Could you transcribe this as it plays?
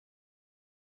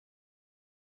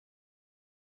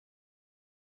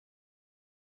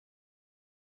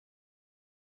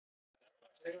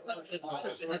Okay,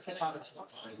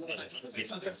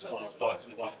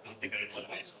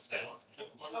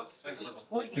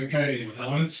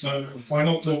 so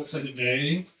final talk for the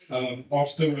day.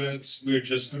 Afterwards, we're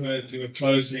just going to do a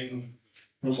closing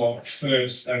remark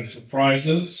first and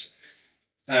surprises,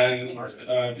 and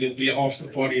there'll be after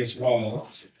party as well.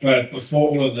 But before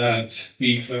all of that,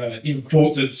 we've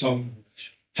imported some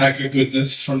hacker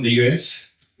goodness from the US.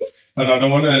 But I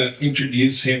don't want to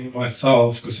introduce him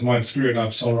myself because I might screw it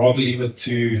up, so I'll rather leave it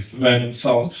to the man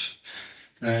himself.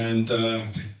 And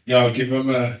yeah, I'll give him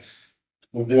a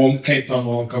warm Cape Town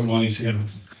welcome while he's here.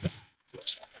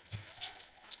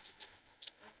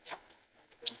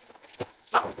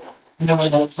 He's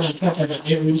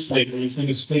going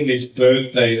to spend his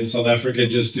birthday in South Africa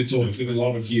just to talk to a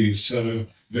lot of you. So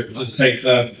just take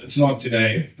that. It's not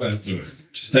today, but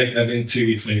just take that into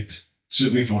effect.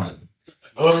 Should be fun.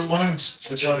 Hello, everyone.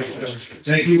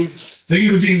 Thank you. Thank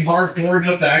you for being hardcore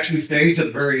enough to actually stay to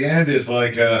the very end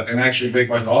and actually make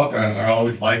my talk. I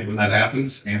always like when that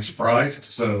happens and surprised.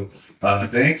 So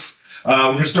thanks. We're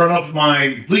going to start off with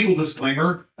my legal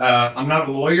disclaimer. I'm not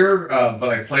a lawyer, but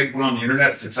I played one on the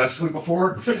internet successfully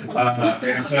before.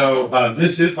 And so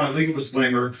this is my legal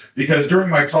disclaimer because during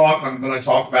my talk, I'm going to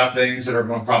talk about things that are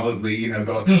going to probably,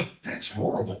 go, oh, that's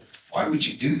horrible. Why would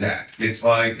you do that? It's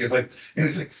like,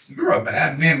 you're a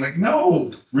bad man. Like,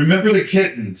 no, remember the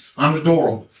kittens. I'm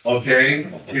adorable. Okay.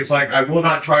 It's like, I will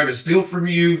not try to steal from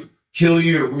you, kill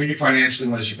you, or ruin you financially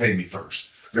unless you pay me first.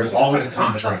 There's always a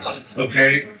contract.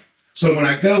 Okay. So when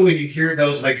I go and you hear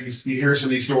those, like you hear some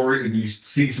of these stories and you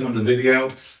see some of the video,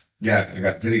 yeah, I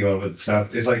got video of it and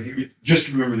stuff. It's like, just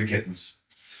remember the kittens.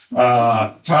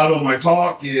 Title of my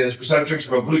talk is Perceptions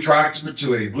from a Blue Tractor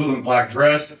to a Blue and Black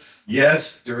Dress.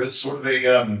 Yes, there is sort of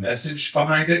a message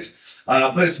behind it,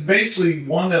 but it's basically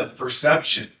one of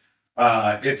perception.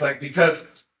 It's like, because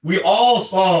we all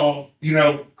saw,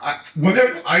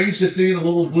 whenever I used to see the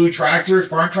little blue tractors,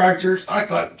 farm tractors, I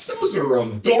thought, those are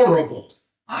adorable.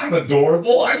 I'm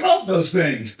adorable. I love those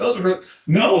things. Those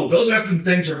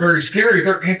things are very scary.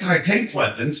 They're anti-tank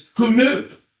weapons. Who knew?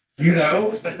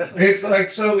 It's like,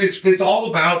 so it's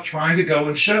all about trying to go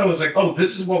and show. It's like, oh,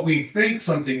 this is what we think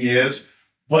something is.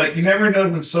 But you never know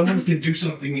when someone can do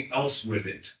something else with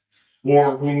it.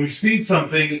 Or when we see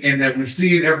something and then we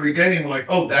see it every day and we're like,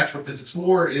 oh, that's what this is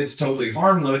for. It's totally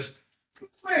harmless.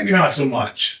 Maybe not so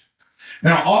much.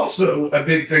 Now, also a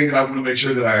big thing that I want to make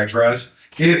sure that I address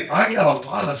is I got a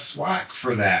lot of slack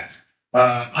for that.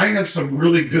 I have some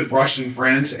really good Russian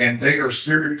friends and they are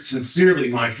sincerely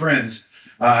my friends.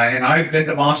 And I've been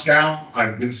to Moscow.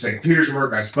 I've been to St.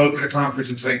 Petersburg. I spoke at a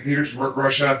conference in St. Petersburg,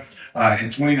 Russia.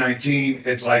 In 2019,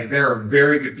 it's like there are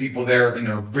very good people there and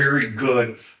they're very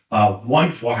good,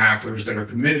 wonderful hackers that are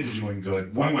committed to doing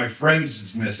good. One of my friends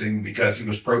is missing because he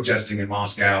was protesting in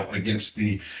Moscow against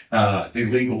the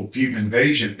illegal Putin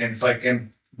invasion. And it's like,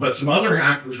 but some other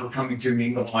hackers were coming to me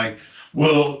and like,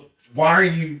 well, why are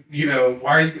you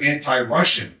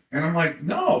anti-Russian? And I'm like,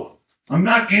 no, I'm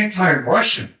not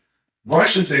anti-Russian.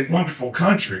 Russia's a wonderful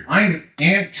country. I am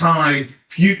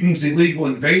anti-Putin's illegal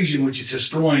invasion, which is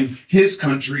destroying his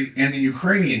country and the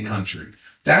Ukrainian country.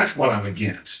 That's what I'm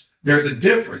against. There's a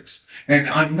difference. And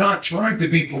I'm not trying to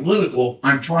be political.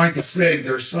 I'm trying to say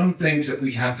there's some things that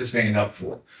we have to stand up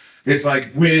for. It's like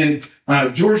when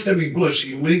George W.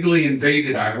 Bush illegally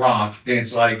invaded Iraq, and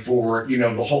it's like for,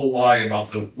 the whole lie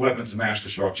about the weapons of mass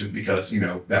destruction, because,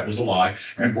 that was a lie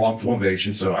and wrongful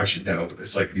invasion. So I should know.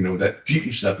 It's like, that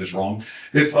Putin stuff is wrong.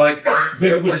 It's like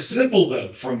there was a symbol though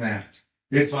from that.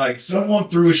 It's like someone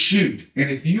threw a shoe. And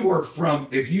if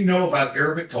you know about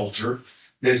Arabic culture,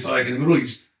 it's like in the Middle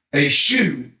East, a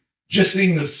shoe, just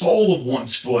seeing the sole of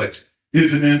one's foot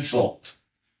is an insult.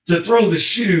 To throw the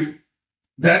shoe,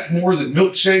 that's more than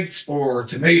milkshakes or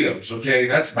tomatoes, okay?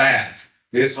 That's bad.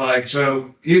 It's like,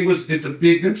 so it's a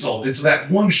big insult. It's that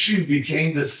one shoe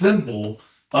became the symbol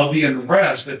of the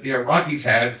unrest that the Iraqis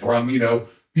had from,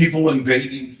 people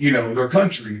invading, their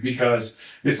country, because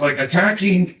it's like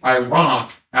attacking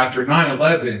Iraq after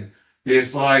 9/11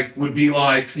 is like, would be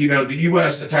like, the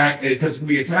U.S. attacked, because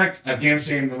we attacked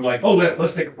Afghanistan and we're like, oh,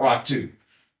 let's take Iraq too.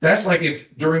 That's like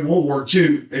if during World War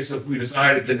II, it's if we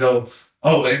decided to go,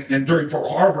 oh, and during Pearl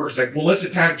Harbor, it's like, well, let's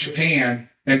attack Japan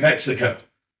and Mexico.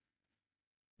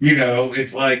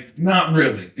 It's like, not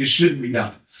really. It shouldn't be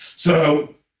done.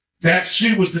 So that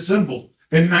shoe was the symbol.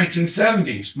 In the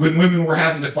 1970s, when women were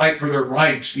having to fight for their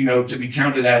rights, to be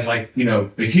counted as like,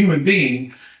 a human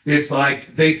being, it's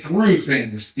like they threw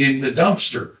things in the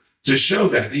dumpster to show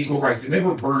that the equal rights. They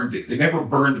never burned it. They never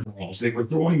burned brawls. They were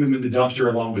throwing them in the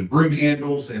dumpster along with broom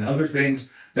handles and other things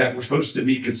that were supposed to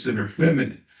be considered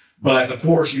feminine. But of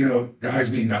course, guys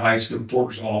being the highest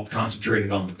reporters all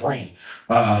concentrated on the brain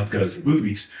because of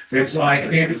movies. It's like,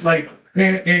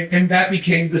 and that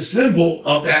became the symbol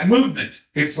of that movement.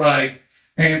 It's like,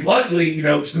 and luckily,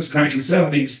 since the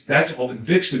 1970s, that's all been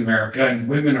fixed in America, and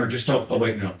women are just told, oh,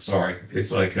 wait, no, sorry.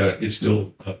 It's like, it's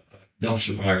still a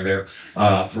dumpster fire there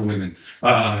for women.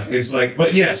 It's like,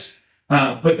 but yes,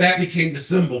 but that became the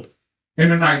symbol.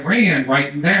 And in Iran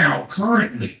right now,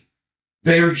 currently,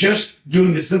 they're just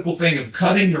doing the simple thing of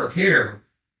cutting their hair.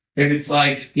 And it's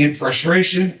like in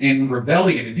frustration and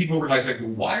rebellion. And people realize, like,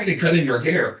 why are they cutting their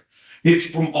hair? It's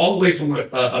from all the way from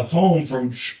a poem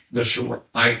from the shore.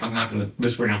 I'm not going to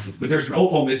mispronounce it, but there's an old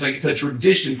poem. It's like it's a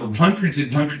tradition from hundreds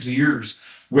and hundreds of years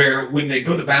where when they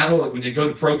go to battle or when they go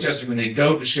to protest or when they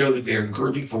go to show that they're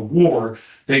girding for war,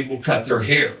 they will cut their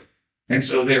hair. And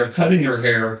so they are cutting their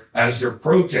hair as their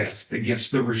protest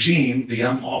against the regime, the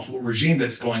unlawful regime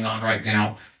that's going on right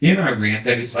now in Iran,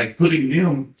 that is like putting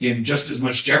them in just as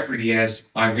much jeopardy as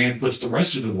Iran puts the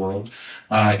rest of the world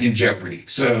in jeopardy.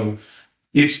 So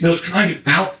it's those kind of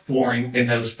outpouring in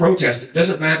those protests. It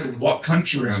doesn't matter what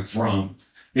country I'm from.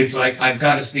 It's like, I've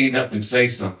got to stand up and say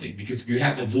something, because if you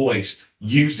have a voice,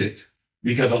 use it,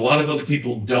 because a lot of other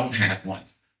people don't have one.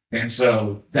 And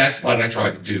so that's what I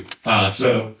try to do.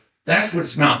 So that's what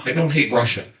it's not. I don't hate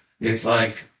Russia. It's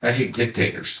like, I hate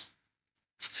dictators.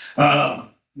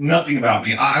 Nothing about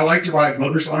me. I like to ride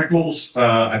motorcycles.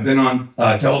 I've been on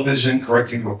television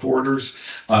correcting reporters.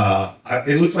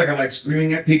 It looks like I like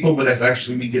screaming at people, but that's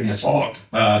actually me getting a talk.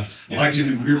 I like to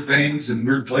do weird things in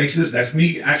weird places. That's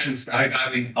me actually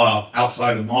skydiving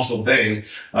outside of Mossel Bay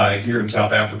here in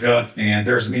South Africa. And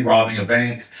there's me robbing a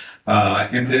bank.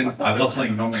 And then I love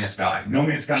playing No Man's Sky. No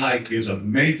Man's Sky is an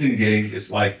amazing game. It's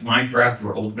like Minecraft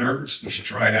for old nerds. You should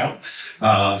try it out.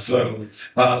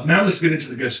 Now let's get into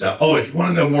the good stuff. Oh, if you want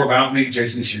to know more about me,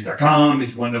 jasonshoot.com.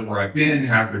 If you want to know where I've been,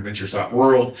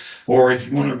 happyadventures.world. Or if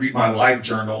you want to read my life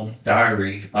journal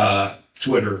diary,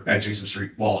 Twitter at Jayson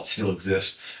Street. Well, it still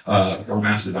exists, or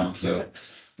Mastodon. So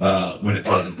when it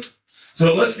doesn't.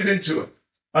 So let's get into it.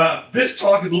 This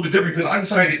talk is a little bit different because I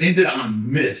decided to end it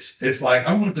on myths. It's like,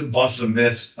 I wanted to bust some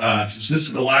myths. Since this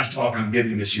is the last talk I'm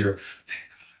giving this year,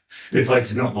 it's like,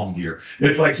 it's been a long year.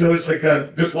 It's like, there's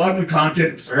a lot of new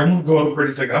content. It's like, I want to go over it.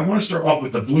 It's like, I want to start off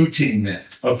with the blue team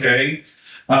myth, okay?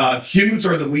 Humans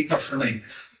are the weakest link.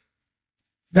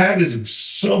 That is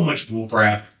so much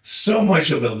bullcrap. So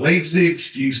much of a lazy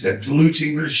excuse that blue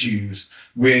teamers use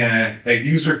when a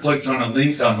user clicks on a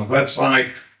link on the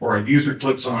website or a user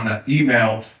clicks on an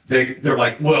email. They're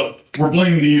like, well, we're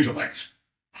blaming the user. Like,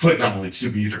 click on the link,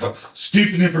 stupid user.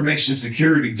 Stupid information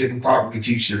security didn't properly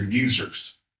teach their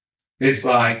users. It's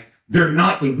like, they're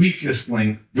not the weakest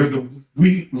link. They're the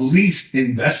least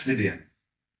invested in.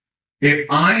 If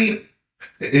I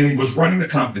was running a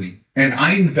company and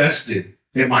I invested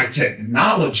in my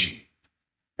technology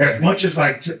as much as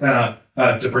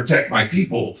to protect my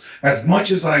people, as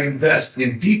much as I invest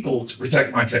in people to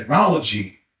protect my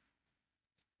technology,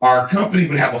 our company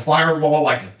would have a firewall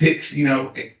like a PIX,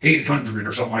 800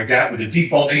 or something like that, with a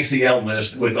default ACL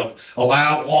list with a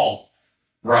allow all,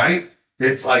 right?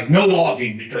 It's like no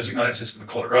logging because, that's just going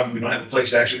to clutter up and we don't have a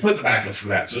place to actually put the backups for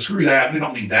that. So screw that. We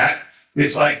don't need that.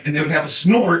 It's like, and they would have a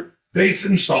snort base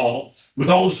install with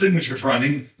all the signatures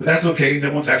running, but that's okay.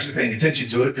 No one's actually paying attention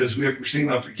to it because we're seeing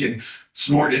a freaking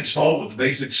snort install with the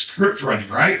basic scripts running,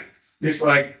 right? It's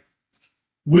like,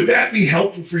 would that be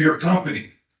helpful for your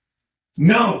company?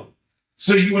 No.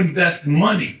 So you invest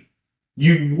money.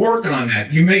 You work on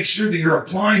that. You make sure that you're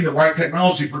applying the right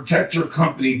technology to protect your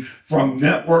company from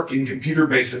network and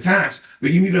computer-based attacks.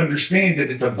 But you need to understand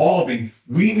that it's evolving.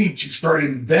 We need to start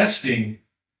investing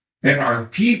in our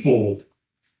people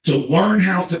to learn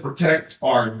how to protect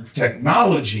our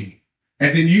technology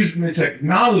and then using the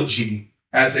technology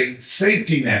as a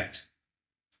safety net.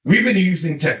 We've been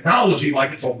using technology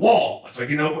like it's a wall. It's like,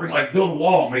 we're going to build a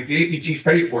wall, make the APTs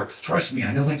pay for it. Trust me,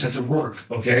 I know that doesn't work,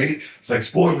 okay? It's like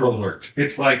spoiler alert.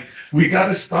 It's like, we got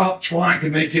to stop trying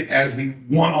to make it as the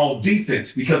one-all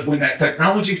defense, because when that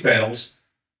technology fails,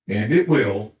 and it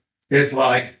will, it's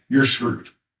like, you're screwed.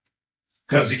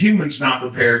 Because the human's not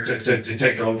prepared to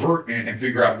take over and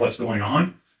figure out what's going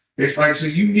on. It's like, so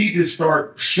you need to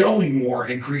start showing more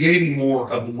and creating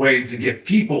more of a way to get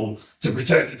people to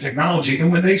protect the technology.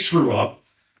 And when they screw up,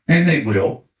 and they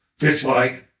will, it's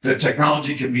like the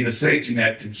technology can be the safety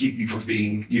net to keep you from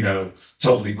being,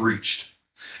 totally breached.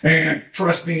 And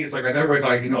trust me, it's like, everybody's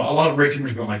like, a lot of red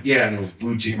teamers going like, yeah, those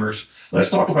blue teamers. Let's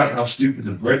talk about how stupid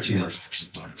the red teamers are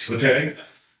sometimes, okay?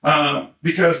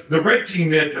 Because the red team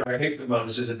that I hate the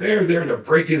most is that they're there to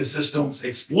break into systems,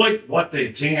 exploit what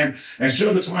they can, and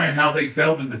show the client how they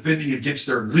failed in defending against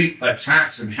their elite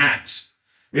attacks and hacks.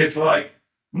 It's like,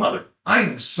 I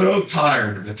am so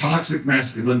tired of the toxic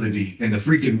masculinity in the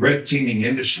freaking red teaming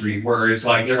industry, where it's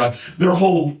like their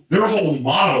whole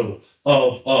model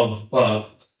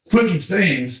of putting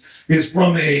things is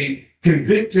from a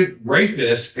convicted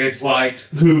rapist. It's like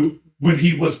who, when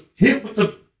he was hit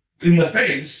in the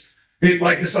face, it's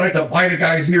like decided to bite a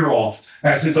guy's ear off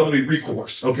as his only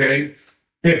recourse. Okay,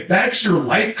 if that's your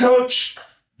life coach,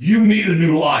 you need a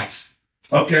new life.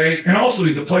 Okay, and also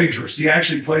he's a plagiarist. He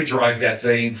actually plagiarized that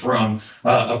saying from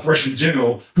a Prussian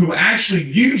general who actually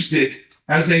used it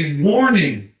as a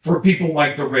warning for people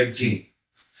like the red team.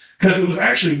 Because it was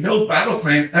actually no battle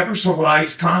plan ever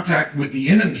survives contact with the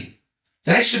enemy.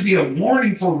 That should be a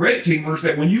warning for red teamers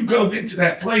that when you go into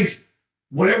that place,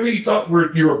 whatever you thought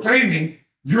you were planning,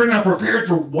 you're not prepared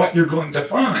for what you're going to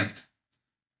find.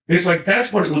 It's like,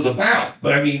 that's what it was about.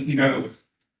 But I mean,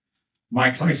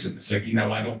 Mike Tyson, it's like,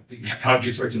 I don't think, how did you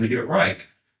expect him to get it right?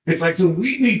 It's like, so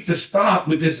we need to stop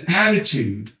with this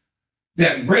attitude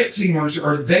that red teamers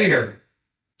are there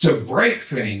to break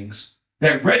things,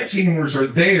 that red teamers are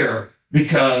there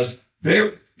because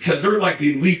they're like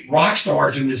the elite rock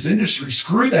stars in this industry.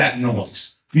 Screw that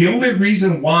noise. The only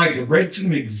reason why the red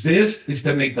team exists is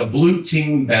to make the blue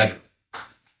team better.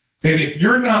 And if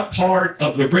you're not part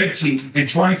of the red team and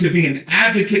trying to be an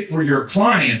advocate for your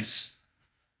clients,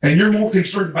 and you're more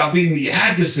concerned about being the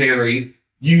adversary,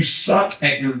 you suck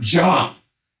at your job.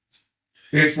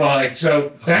 It's like,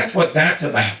 so that's what that's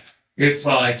about. It's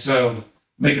like, so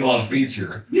making a lot of feeds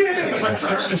here. Yeah,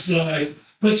 it's like,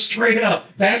 but straight up,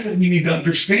 that's what we need to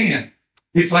understand.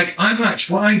 It's like, I'm not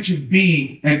trying to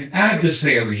be an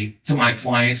adversary to my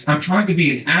clients. I'm trying to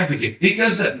be an advocate. It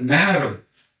doesn't matter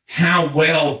how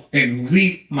well and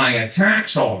elite my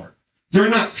attacks are. They're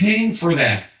not paying for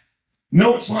that.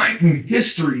 No client in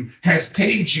history has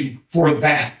paid you for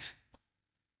that.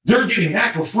 They're getting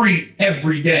that for free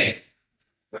every day.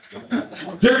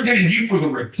 They're getting you for the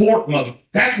report, mother.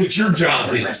 That's what your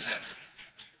job is.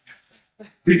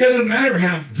 It doesn't matter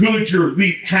how good your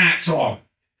elite hacks are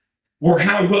or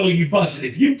how well you bust it.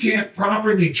 If you can't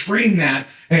properly train that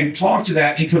and talk to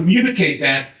that and communicate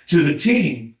that to the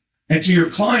team and to your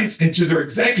clients and to their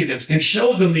executives and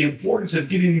show them the importance of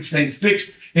getting these things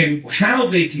fixed and how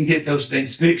they can get those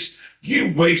things fixed,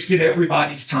 you wasted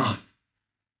everybody's time.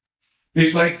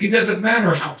 It's like, it doesn't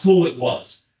matter how cool it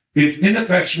was. It's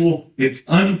ineffectual, it's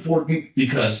unimportant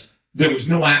because there was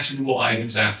no actionable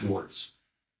items afterwards.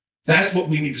 That's what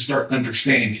we need to start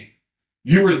understanding.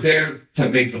 You are there to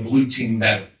make the blue team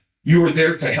better. You are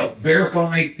there to help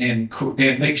verify and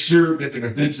make sure that the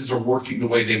defenses are working the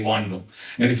way they wanted them.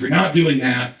 And if you're not doing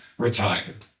that,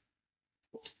 retire.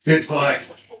 It's like,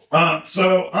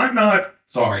 so I'm not,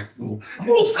 sorry, I'm a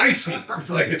little icy.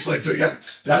 It's like, so yeah,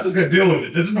 I'm just gonna deal with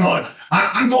it. This is not,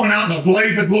 I'm going out in a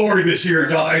blaze of glory this year,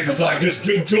 guys. It's like, just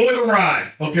enjoy the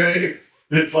ride, okay?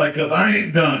 It's like, cause I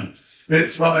ain't done.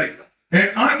 It's like, and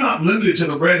I'm not limited to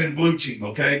the red and blue team,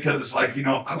 okay? Cause it's like,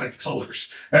 I like colors.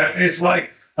 It's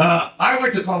like, I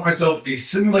like to call myself a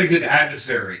simulated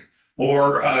adversary.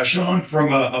 Or Sean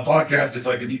from a podcast that's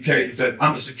like in the UK, he said,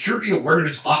 I'm a security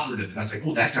awareness operative. And I was like,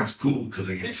 oh, that sounds cool because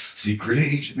I get secret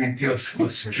agent, man.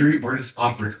 Security awareness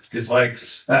operative. It's like,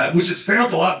 which just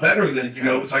sounds a lot better than,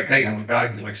 it's like, hey, I'm a guy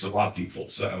who likes to rob people.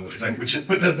 So it's like,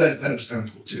 but that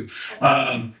sounds cool too.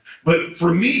 But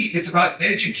for me, it's about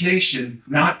education,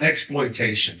 not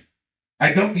exploitation.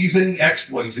 I don't use any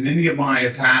exploits in any of my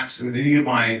attacks and any of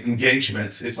my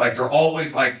engagements. It's like they're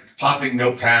always like popping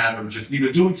notepad or just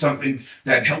doing something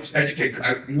that helps educate.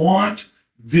 I want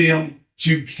them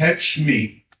to catch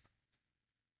me.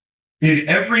 In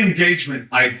every engagement,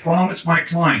 I promise my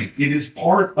client, it is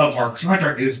part of our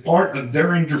contract, it is part of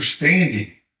their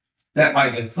understanding that by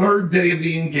the third day of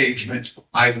the engagement,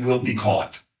 I will be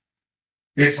caught.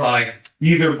 It's like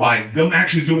either by them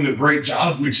actually doing a great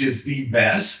job, which is the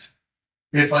best.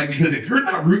 It's like, because if you're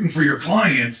not rooting for your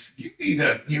clients, you need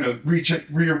to,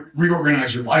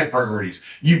 reorganize your life priorities.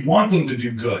 You want them to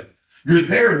do good. You're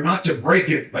there not to break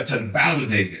it, but to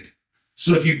validate it.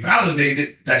 So if you validate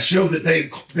it, that showed that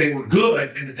they were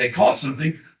good and that they caught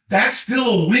something, that's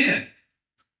still a win.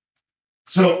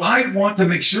 So I want to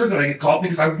make sure that I get caught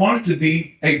because I want it to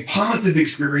be a positive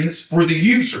experience for the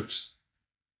users.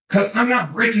 Because I'm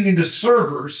not breaking into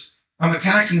servers, I'm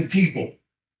attacking people.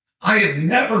 I have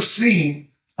never seen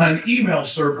an email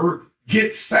server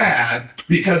get sad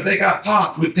because they got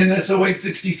popped with NSOA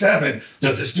 67.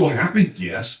 Does it still happen?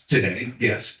 Yes. Today,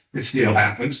 yes, it still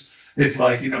happens. It's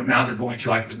like, now they're going to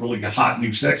like the really hot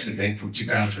new sexy thing from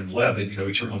 2011,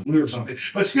 Eternal Blue or something.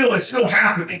 But still, it's still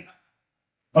happening.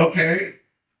 Okay?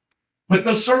 But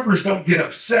those servers don't get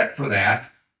upset for that,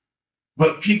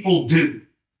 but people do.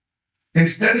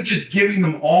 Instead of just giving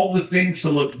them all the things to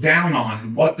look down on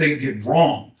and what they did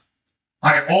wrong,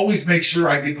 I always make sure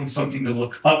I give them something to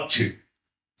look up to,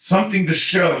 something to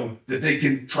show that they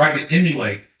can try to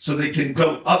emulate so they can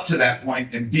go up to that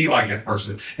point and be like that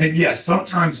person. And yes,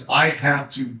 sometimes I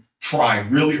have to try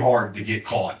really hard to get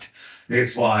caught.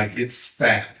 It's like, it's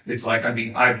sad. It's like,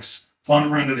 I've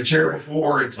spun around in a chair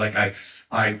before. It's like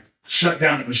I shut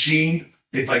down a machine.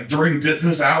 It's like during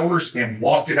business hours and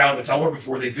walked it out of the teller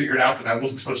before they figured out that I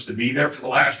wasn't supposed to be there for the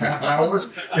last half hour.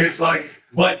 It's like,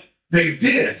 but they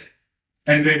did.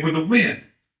 And they were the win.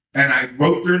 And I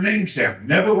wrote their names down.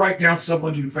 Never write down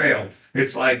someone who failed.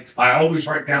 It's like, I always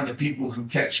write down the people who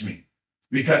catch me.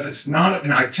 Because it's not,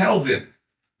 and I tell them,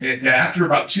 after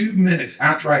about 2 minutes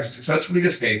after I've successfully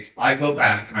escaped, I go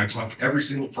back and I talk to every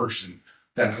single person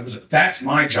that's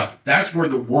my job. That's where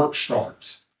the work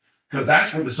starts. Because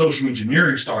that's where the social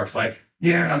engineering starts. Like,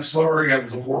 yeah, I'm sorry, I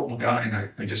was a horrible guy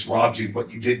and I just robbed you. What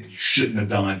you did, you shouldn't have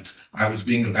done. I was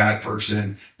being a bad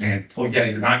person. And, oh yeah,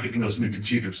 you're not getting those new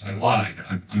computers. I lied.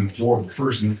 I'm a horrible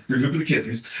person. Remember the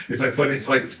kittens. It's like,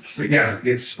 but yeah,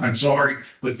 I'm sorry,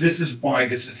 but this is why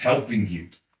this is helping you.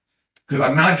 Because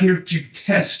I'm not here to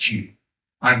test you.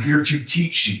 I'm here to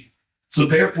teach you. So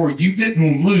therefore, you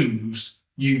didn't lose,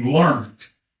 you learned.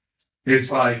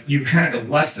 It's like you had a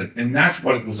lesson, and that's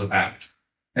what it was about.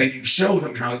 And you show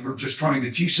them how you're just trying to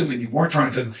teach them, and you weren't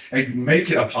trying to, and you make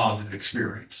it a positive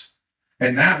experience.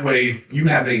 And that way, you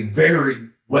have a very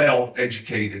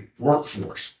well-educated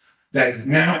workforce that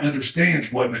now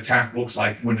understands what an attack looks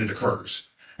like when it occurs,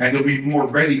 and they'll be more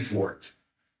ready for it.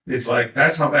 It's like,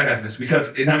 that's how that happens.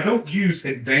 And I don't use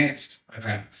advanced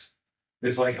attacks.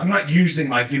 It's like, I'm not using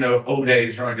like, O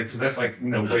days, right? Because that's like,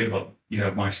 way above,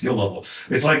 my skill level.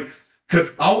 It's like,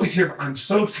 because I always hear, I'm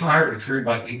so tired of hearing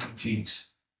about APTs.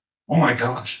 Oh my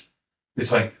gosh.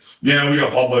 It's like, yeah, we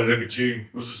got popped by an APT. It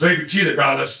was the APT that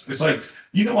got us. It's like,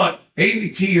 you know what?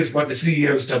 APT is what the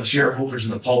CEOs tell the shareholders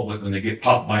and the public when they get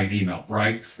popped by an email,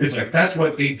 right? It's like, that's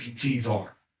what APTs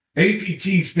are.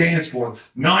 APT stands for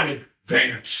not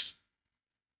advanced,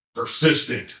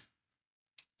 persistent,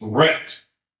 threat.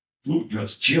 Ooh,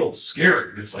 it's chill,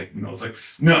 scary. It's like, it's like,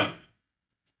 no.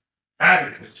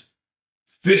 Adequate,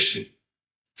 efficient,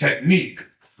 technique.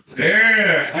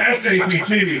 There, that's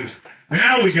APT.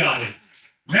 Now we got it.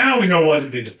 Now we know what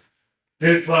it is.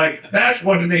 It's like, that's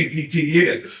what an APT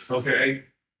is, okay?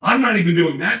 I'm not even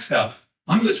doing that stuff.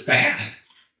 I'm just bad.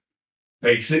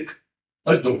 Basic,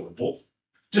 adorable,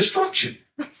 destruction.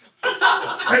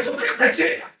 That's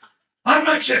it. I'm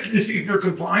not checking to see if you're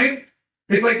compliant.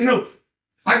 It's like,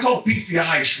 I call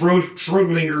PCI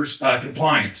Schrodinger's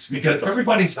compliance because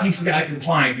everybody's PCI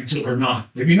compliant until they're not.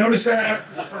 Have you noticed that?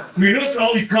 Have you noticed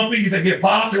all these companies that get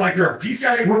popped, they're like, we're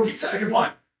PCI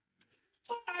compliant.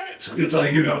 It's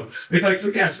like, it's like, so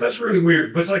yes, that's really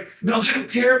weird. But it's like, no, I don't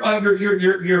care about your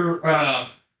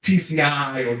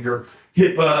PCI or your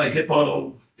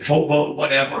HIPAA, Hobo,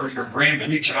 whatever, your Grand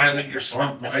Beach Island, your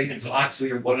Swamp White, Oxley,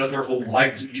 or what other old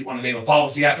life you want to name a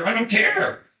policy after. I don't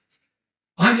care.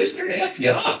 I'm just there to F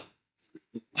you up.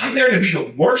 I'm there to be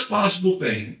the worst possible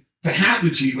thing to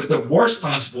happen to you at the worst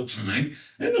possible time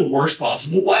in the worst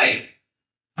possible way.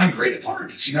 I'm great at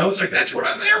parties, It's like, that's what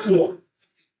I'm there for.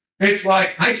 It's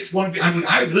like, I just want to be,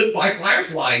 I live by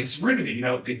Firefly and Serenity,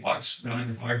 big bucks,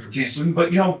 I'm fired for canceling,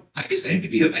 but, I just aim to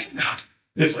be a bad guy.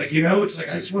 It's like, it's like,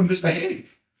 I just want to misbehave.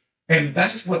 And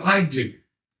that's what I do.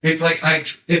 It's like,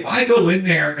 if I go in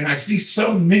there and I see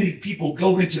so many people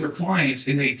go into their clients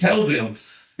and they tell them,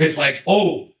 it's like,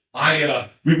 oh,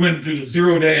 we went through the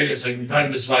 0 day. It's like, we kind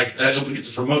of just like, able to get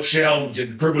this remote shell, we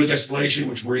did privilege escalation,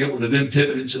 which we're able to then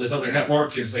pivot into this other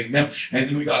network. And it's like, and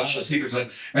then we got all the secrets.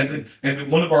 And then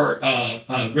one of our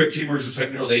great teamers was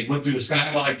like, they went through the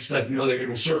skyline stuff, they were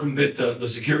able to circumvent the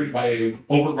security by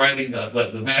overriding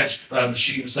the match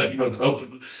machine and stuff, to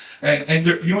open. And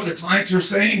you know what their clients are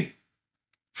saying?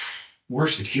 We're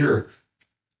secure.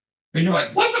 And you're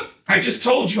like, what the? I just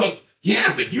told you.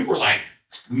 Yeah, but you were like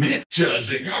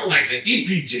ninjas and you're like the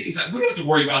EPGs. Like, we don't have to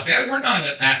worry about that. We don't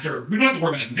have to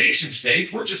worry about nation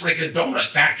states. We're just like a donut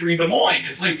factory in Des Moines.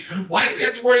 It's like, why do we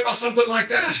have to worry about something like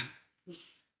that?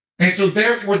 And so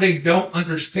therefore they don't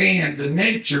understand the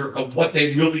nature of what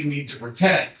they really need to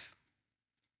protect.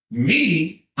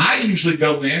 Me, I usually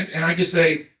go in and I just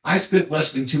say, I spent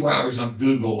less than 2 hours on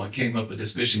Google and came up with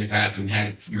this phishing attack and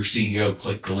had your CEO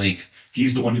click the link.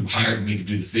 He's the one who hired me to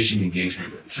do the phishing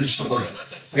engagement. True story.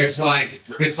 It's like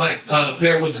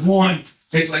there was one,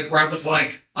 it's like where I was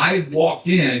like, I walked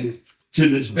in to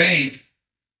this bank.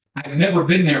 I'd never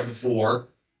been there before.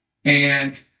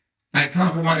 And I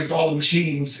compromised all the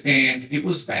machines and it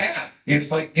was bad. And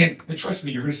it's like, and trust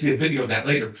me, you're going to see a video of that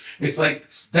later. It's like,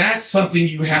 that's something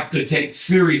you have to take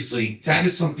seriously. That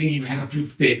is something you have to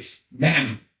fix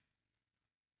now.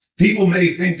 People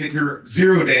may think that your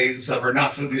 0 days and stuff are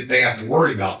not something that they have to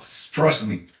worry about. Trust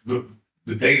me, the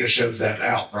data shows that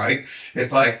out, right?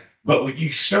 It's like, but when you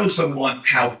show someone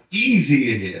how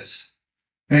easy it is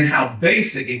and how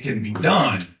basic it can be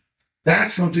done,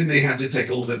 that's something they have to take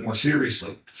a little bit more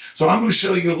seriously. So I'm going to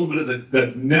show you a little bit of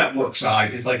the network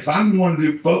side. It's like, if I'm going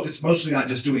to focus mostly on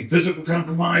just doing physical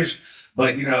compromise,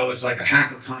 but it's like a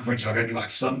hacker conference, I got to do like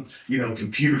some,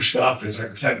 computer stuff, it's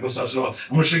like technical stuff. So I'm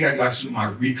going to show you guys some of my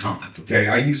recon. Okay.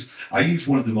 I use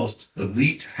one of the most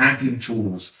elite hacking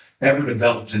tools ever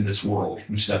developed in this world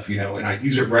and stuff, and I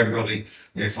use it regularly.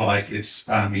 It's like,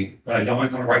 y'all might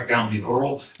want to write down the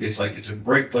URL. It's like, it's a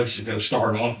great place to go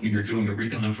start off when you're doing a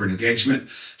recon for an engagement.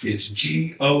 It's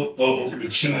google.com.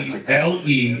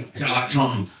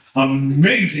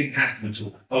 Amazing hacking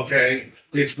tool, okay?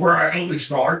 It's where I always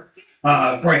start.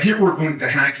 Right here, we're going to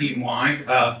hack E&Y.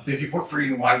 If you work for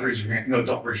E&Y, raise your hand. No,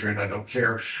 don't raise your hand. I don't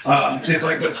care. It's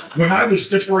like, but when I was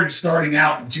just starting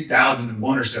out in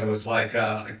 2001 or so, it's like,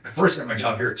 I first got my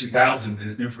job here at 2000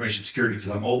 in information security because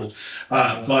I'm old.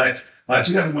 But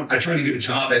 2001, I tried to get a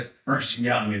job at Ernst &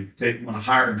 Young and they didn't want to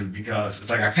hire me because it's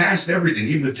like, I passed everything,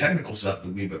 even the technical stuff,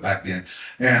 believe it, back then.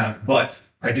 But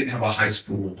I didn't have a high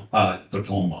school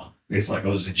diploma. It's like I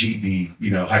was a GD,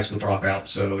 high school dropout.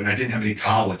 So, and I didn't have any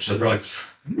college. So they're like,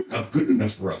 you're not good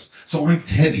enough for us. So I'm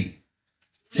petty.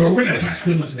 So we're going to attack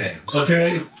them today,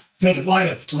 okay? Because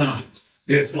why not?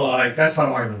 It's like, that's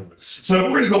how I remember. So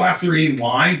we're going to go after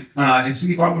E&Y and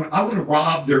see if I want to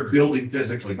rob their building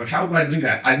physically. But how would I do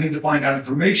that? I need to find out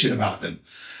information about them.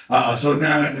 So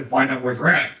now I have to find out where they're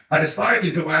at. I decided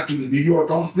to go after the New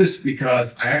York office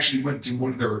because I actually went to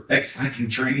one of their ex-hacking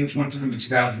trainings one time in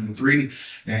 2003,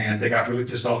 and they got really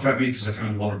pissed off at me because I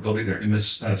found a vulnerability in their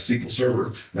MS SQL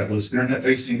server that was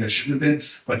internet-facing that shouldn't have been,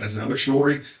 but that's another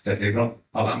story that they don't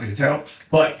allow me to tell.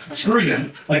 But screw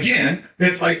them. Again,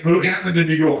 it's like what happened in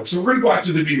New York. So we're going to go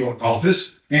after the New York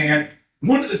office, and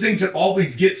one of the things that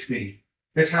always gets me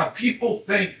is how people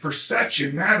think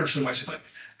perception matters so much. It's like,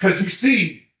 because you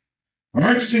see,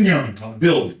 Ernst & Young on the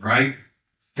building, right?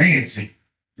 Fancy.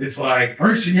 It's like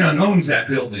Ernst & Young owns that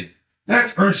building.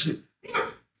 That's Ernst.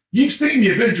 You've seen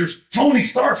the Avengers. Tony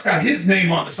Stark's got his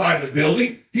name on the side of the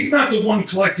building. He's not the one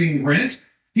collecting rent.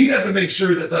 He doesn't make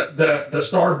sure that the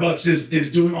Starbucks is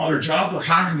doing all their job or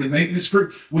hiring the maintenance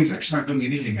crew. Well, he's actually not doing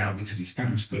anything now because he's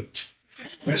passed the.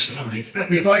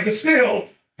 It's like, but still,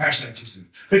 hashtag too soon.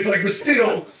 It's like, but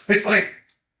still, it's like,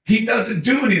 he doesn't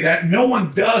do any of that. No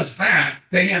one does that.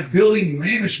 They have building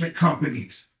management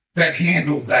companies that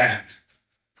handle that.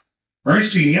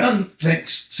 Ernst & Young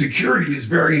thinks security is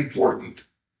very important.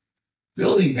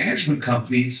 Building management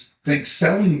companies think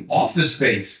selling office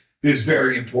space is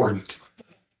very important.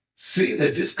 See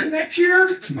the disconnect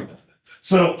here?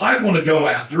 So I want to go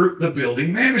after the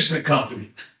building management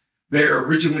company. They're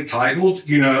originally titled,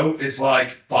 it's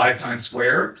like 5 Times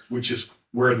Square, which is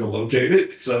where they're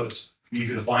located. So it's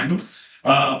easy to find them.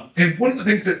 And one of the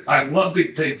things that I love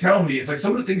that they tell me is like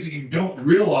some of the things that you don't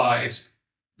realize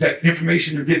that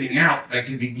information you're getting out that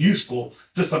can be useful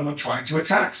to someone trying to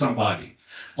attack somebody.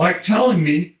 Like telling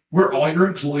me where all your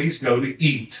employees go to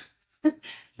eat.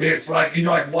 It's like,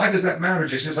 why does that matter,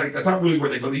 Jayson? It's like, that's not really where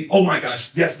they go to eat. Oh my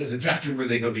gosh, yes, that's exactly where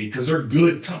they go to eat because they're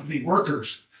good company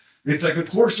workers. It's like, of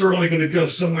course, they're only going to go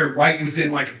somewhere right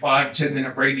within like a 5-10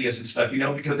 minute radius and stuff,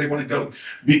 because they want to go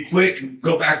be quick and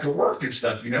go back to work and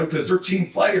stuff, because they're team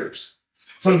players.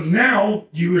 So now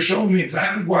you are showing me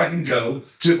exactly where I can go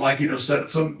to set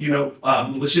up some,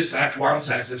 malicious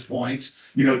wireless access points,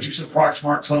 do some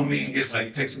Proxmart cloning. It's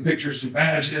like take some pictures, some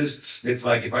badges. It's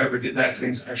like if I ever did that,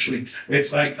 things actually,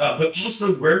 it's like, but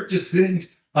also where to send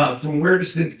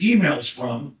emails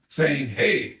from saying,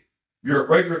 hey, you're a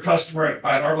regular customer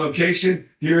at our location.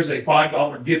 Here's a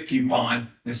 $5 gift coupon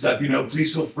and stuff.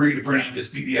 Please feel free to print out this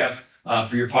PDF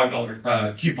for your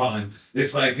 $5 coupon.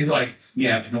 It's like,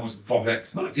 yeah, but no one's gonna fall for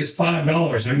that. Look, it's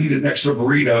 $5. I need an extra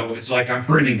burrito. It's like I'm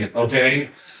printing it, okay?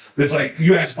 It's like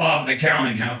you ask Bob in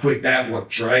accounting how quick that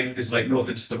works, right? It's like no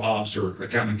offense to Bob's or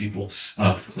accounting people.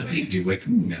 They do it,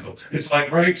 It's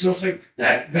like, right? So it's like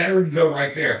that. There we go,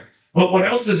 right there. But what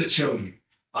else does it show you?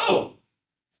 Oh.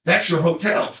 That's your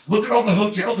hotel. Look at all the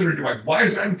hotels that are doing. Why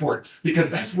is that important? Because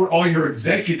that's where all your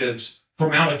executives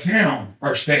from out of town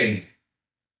are staying.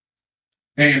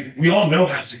 And we all know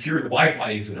how secure the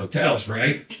Wi-Fi is at hotels,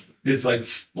 right? It's like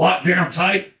locked down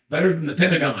tight, better than the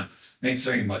Pentagon. Ain't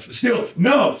saying much, but still,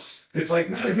 no. It's like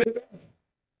not a good.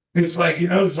 It's like,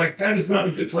 it's like that is not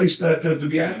a good place to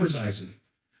be advertising.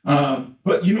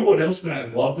 But you know what else that I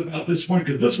loved about this one?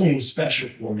 Because this one was special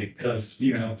for me because,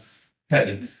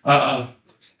 heaven.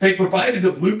 They provided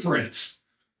the blueprints.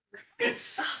 You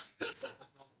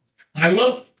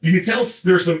can tell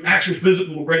there's some actual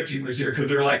physical red teamers here because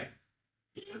they're like,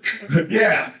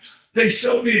 yeah, they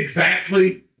showed me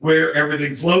exactly where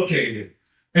everything's located.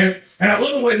 And I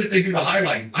love the way that they do the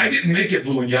highlighting. I didn't make it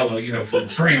blue and yellow, for the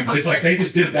trim. It's like they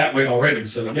just did it that way already,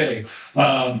 so yay.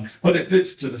 But it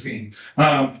fits to the theme.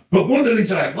 But one of the things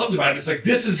that I loved about it is like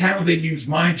this is how they use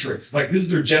mind tricks. Like this is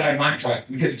their Jedi mind trick.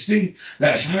 Because you see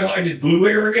that highlighted blue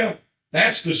area,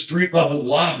 that's the street level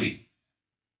lobby.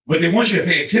 But they want you to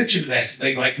pay attention to that. So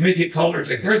they like make it color. It's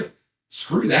like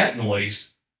screw that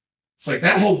noise. It's like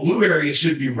that whole blue area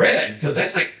should be red because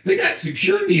that's like they got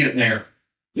security in there.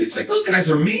 It's like those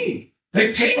guys are mean.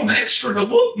 They pay them extra to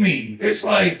look mean. It's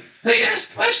like they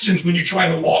ask questions when you try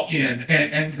to walk in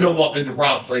and go up into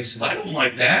rob places. I don't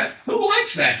like that. Who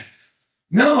likes that?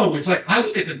 No, it's like I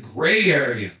look at the gray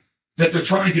area that they're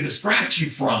trying to distract you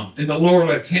from in the lower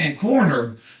left-hand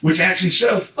corner, which actually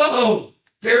shows, oh,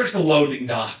 there's the loading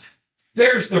dock.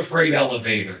 There's the freight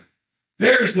elevator.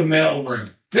 There's the mail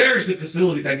room. There's the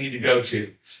facilities I need to go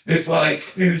to. It's like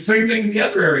the same thing in the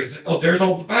other areas. Oh, there's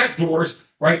all the back doors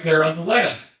right there on the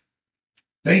left.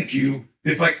 Thank you.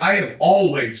 It's like I have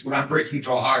always, when I'm breaking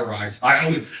into a high rise, I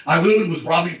literally was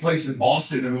robbing a place in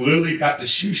Boston and literally got the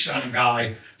shoe shine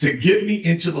guy to get me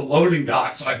into the loading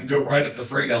dock so I can go right up the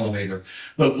freight elevator.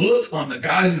 The look on the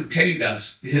guy who paid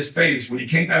us, his face, when he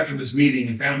came back from this meeting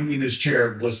and found me in his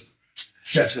chair was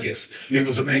chef's kiss. It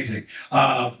was amazing.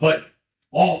 But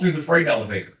all through the freight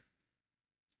elevator.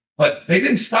 But they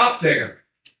didn't stop there.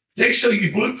 They show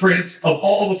you blueprints of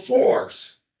all the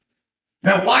floors.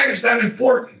 Now, why is that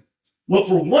important? Well,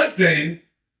 for one thing,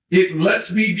 it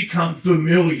lets me become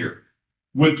familiar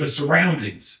with the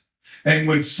surroundings. And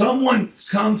when someone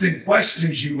comes and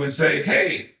questions you and say,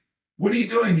 hey, what are you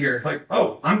doing here? It's like,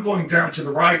 oh, I'm going down to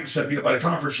the right and setting up by the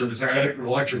conference room. It's like an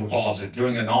electrical closet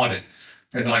doing an audit.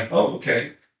 And they're like, oh,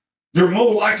 okay. They're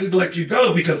more likely to let you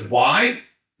go because why?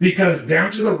 Because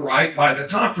down to the right by the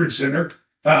conference center,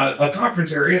 a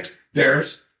conference area,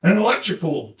 there's an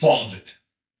electrical closet.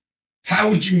 How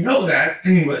would you know that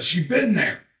unless you've been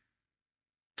there?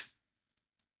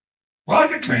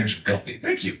 Project management company,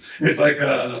 thank you. It's like,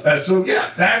 so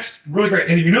yeah, that's really great.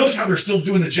 And you notice how they're still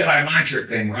doing the Jedi mind trick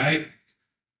thing, right?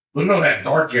 Look at all that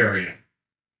dark area.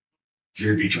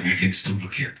 Here be dragons, don't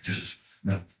look here. This is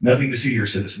nothing to see here,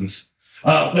 citizens.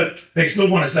 But they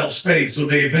still want to sell space, so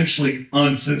they eventually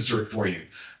uncensor it for you,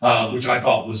 which I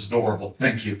thought was adorable.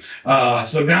 Thank you.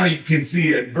 So now you can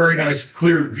see a very nice,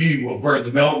 clear view of where the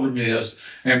mailroom is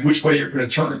and which way you're going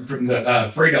to turn from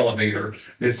the freight elevator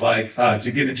is like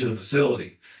to get into the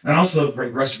facility. And also where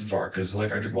the restrooms are, because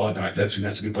like I drink a lot of Diet Pepsi,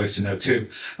 that's a good place to know too.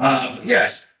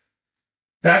 Yes,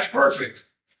 that's perfect.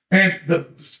 And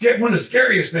one of the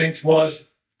scariest things was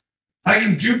I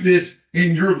can do this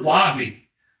in your lobby.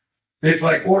 It's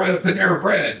like, or at a Panera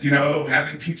Bread,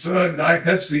 having pizza and Diet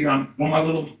Pepsi on one of my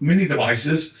little mini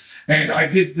devices. And I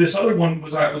did this other one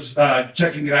I was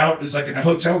checking it out. It's like in a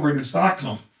hotel room in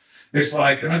Stockholm. It's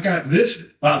like, and I've got this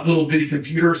little bitty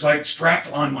computer like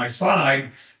strapped on my side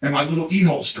and my little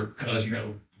e-holster because,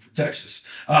 from Texas.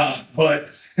 But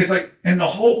it's like, and the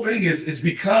whole thing is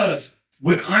because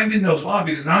when I'm in those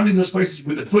lobbies and I'm in those places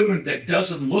with equipment that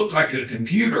doesn't look like a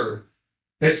computer,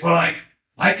 it's like,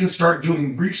 I can start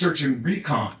doing research and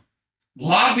recon.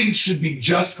 Lobbies should be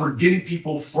just for getting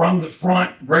people from the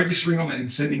front, registering them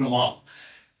and sending them off.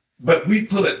 But we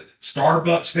put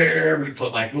Starbucks there, we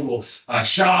put like little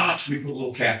shops, we put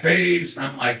little cafes. And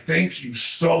I'm like, thank you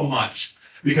so much.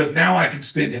 Because now I can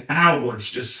spend hours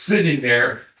just sitting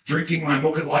there drinking my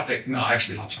mocha latte. No,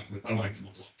 actually hot chocolate. I don't like the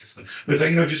mocha latte. But it's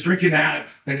like, just drinking that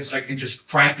and it's like, and just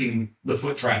tracking the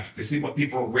foot traffic to see what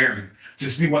people are wearing, to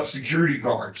see what security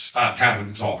guards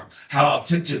patterns are, how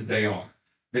attentive they are.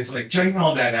 It's like checking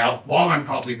all that out while I'm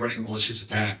probably running a malicious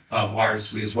attack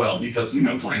wirelessly as well, because,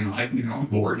 playing live, I'm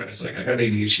bored. It's like I got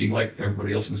ADHD like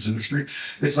everybody else in this industry.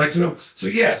 It's like, so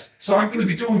yes, so I'm going to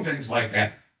be doing things like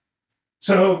that.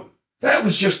 So that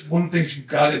was just one of the things you've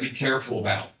got to be careful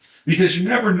about, because you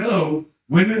never know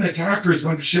when an attacker is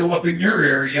going to show up in your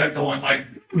area going like,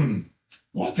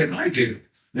 what can I do?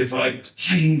 It's like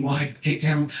high wide take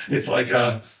down. It's like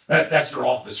that's their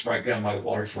office right down by the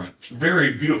waterfront.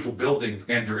 Very beautiful building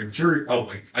and their interior. Oh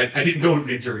wait, I didn't go into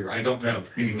the interior. I don't know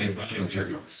anything about the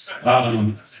interior.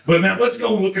 But now let's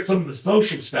go and look at some of the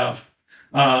social stuff.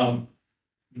 Gotta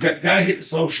hit the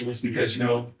socials because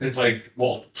it's like,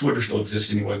 well, Twitter still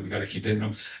exists anyway. We gotta keep hitting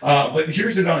them. But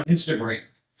here's it on Instagram.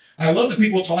 I love that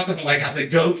people talk about like how they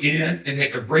go in and they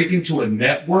can break into a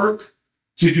network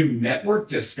to do network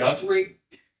discovery.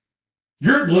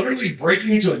 You're literally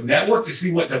breaking into a network to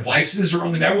see what devices are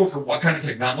on the network or what kind of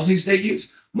technologies they use.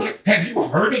 Look, have you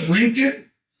heard of LinkedIn?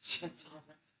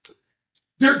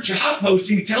 Their job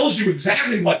posting tells you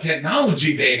exactly what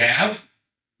technology they have.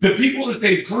 The people that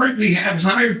they currently have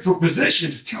hired for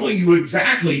positions tell you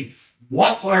exactly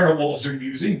what firewalls they're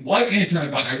using, what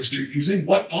antivirus they're using,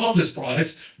 what Office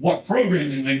products, what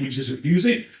programming languages they're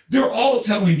using. They're all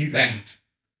telling you that.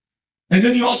 And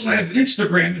then you also have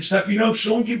Instagram and stuff,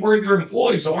 showing you where your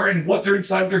employees are and what their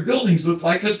inside of their buildings look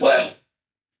like as well.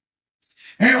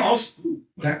 And also,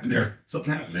 what happened there?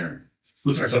 Something happened there.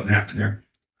 Looks like something happened there.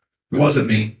 It wasn't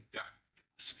me.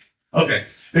 Okay.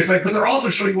 It's like, but they're also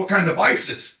showing you what kind of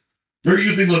devices. They're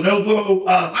using Lenovo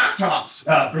laptops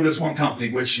for this one company,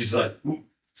 which is like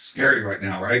scary right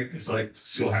now, right? It's like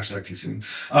still hashtag too soon.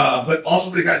 But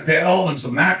also they got Dell and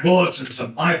some MacBooks and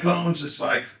some iPhones. It's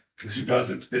like, who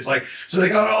doesn't? It's like, so they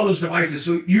got all those devices.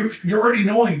 So you're already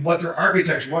knowing what their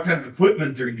architecture, what kind of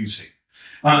equipment they're using.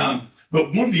 But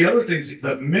one of the other things,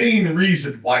 the main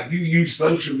reason why you use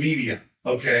social media,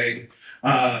 okay,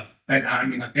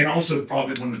 and also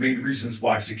probably one of the main reasons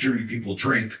why security people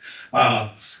drink,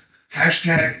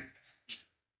 hashtag,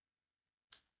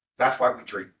 That's why we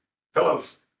drink. Hello.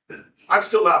 I'm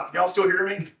still up. Y'all still hear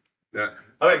me? Yeah.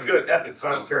 Okay, good. Ethics.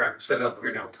 I don't care. I'm set up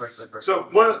here now. So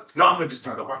no, I'm gonna just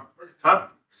turn it on. Huh?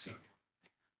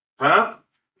 Huh?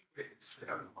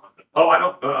 Oh, I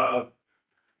don't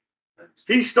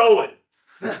he stole it.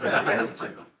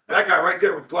 That guy right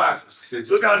there with glasses.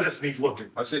 Look how this he's looking.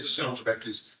 I said, show them back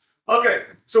to Okay,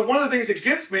 so one of the things that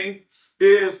gets me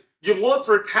is you look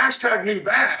for hashtag new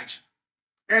badge,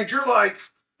 and you're like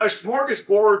a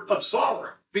smorgasbord of sorrow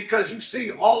because you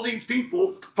see all these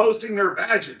people posting their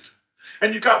badges.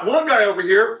 And you got one guy over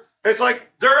here, it's like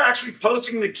they're actually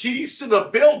posting the keys to the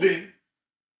building.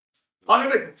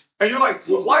 And you're like,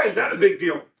 well, why is that a big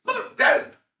deal? Look,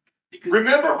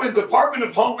 remember when Department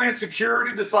of Homeland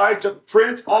Security decided to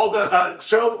print all the,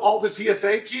 show all the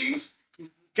TSA keys?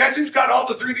 Guess who's got all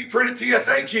the 3D printed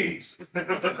TSA keys?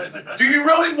 Do you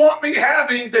really want me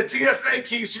having the TSA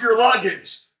keys to your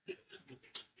luggage?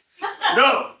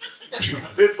 No.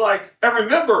 It's like, and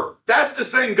remember, that's the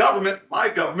same government, my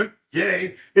government,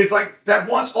 yay, is like that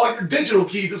wants all your digital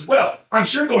keys as well. I'm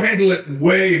sure they'll handle it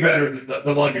way better than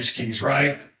the luggage keys,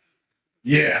 right?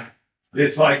 Yeah.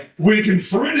 It's like, when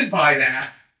confronted by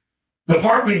that, the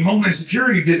Department of Homeland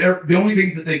Security did the only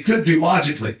thing that they could do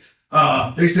logically.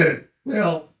 They said,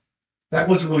 well, that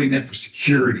wasn't really meant for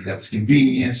security. That was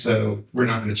convenient, so we're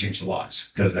not going to change the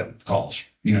laws because that calls,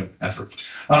 effort.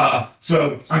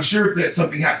 So I'm sure if that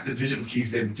something happened to digital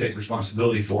keys, they would take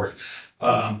responsibility for it.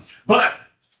 But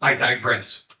I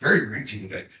digress. Very ranty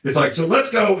today. It's like, so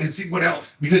let's go and see what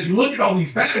else. Because you look at all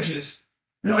these badges,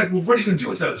 and you're like, well, what are you going to do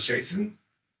with those, Jayson?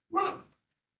 Well,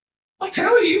 I'll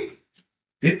tell you.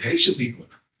 Be patient, people.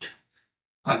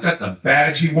 I've got the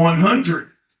Badgie 100.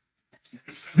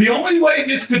 The only way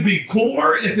this could be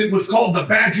cooler if it was called the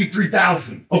Badgie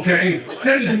 3000, okay?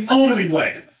 That is the only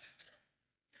way.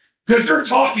 Because they're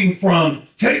talking from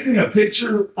taking a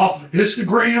picture off of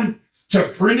Instagram to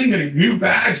printing a new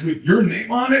badge with your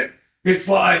name on it. It's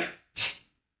like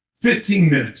 15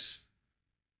 minutes.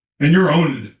 And you're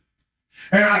owning it.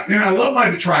 And I love my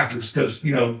detractors because,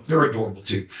 they're adorable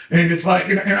too. And it's like,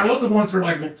 and I love the ones that are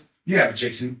like, well, yeah, but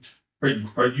Jayson, are you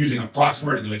using a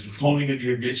proximate? Are you like cloning into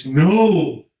your bitch?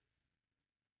 No.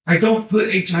 I don't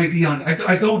put HIV on it.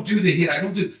 I don't do the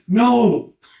hit.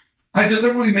 No. I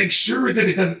deliberately make sure that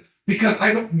it doesn't, because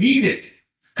I don't need it.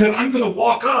 Because I'm going to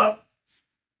walk up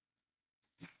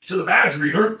to the badge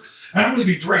reader and I'm going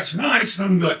to be dressed nice and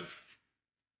I'm going to be like,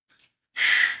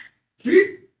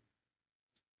 beep.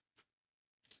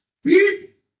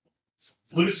 Beep.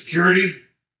 Look at security.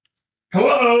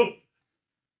 Hello.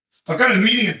 I've got a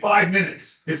meeting in 5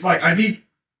 minutes. It's like, I need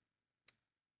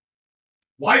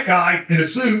white guy in a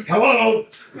suit. Hello.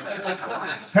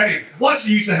 Hey, what's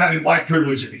the use of having white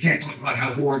privilege if you can't talk about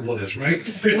how horrible it is, right?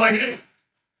 It's like, and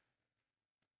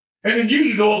then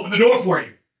you go open the door for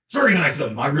you. It's very nice of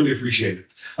them. I really appreciate it.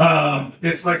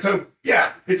 It's like, so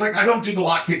yeah, it's like, I don't do the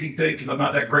lock picking thing because I'm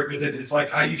not that great with it. It's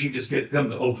like, I usually just get them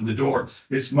to open the door.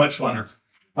 It's much funner.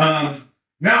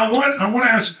 Now I want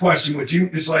to ask a question with you.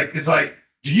 It's like,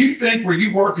 do you think where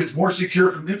you work is more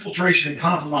secure from infiltration and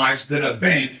compromise than a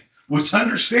bank which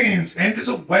understands and is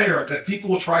aware that people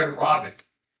will try to rob it?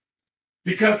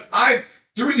 Because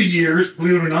through the years,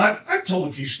 believe it or not, I've told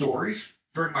a few stories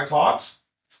during my talks.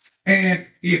 And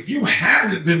if you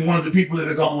haven't been one of the people that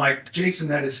have gone like, Jayson,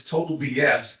 that is total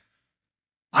BS,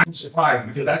 I'm surprised,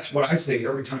 because that's what I say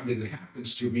every time that it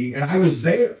happens to me. And I was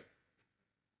there.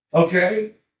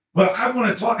 Okay? But I want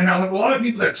to talk, and I have a lot of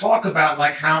people that talk about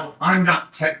like how I'm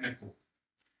not technical.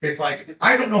 It's like,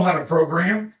 I don't know how to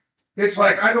program. It's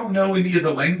like, I don't know any of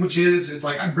the languages. It's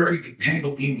like, I barely can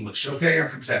handle English. Okay, I'm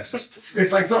from Texas.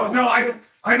 It's like, so no,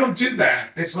 I don't do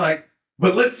that. It's like,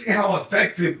 but let's see how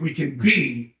effective we can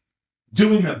be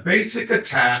doing a basic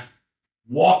attack,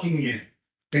 walking in,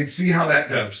 and see how that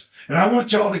goes. And I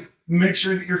want y'all to make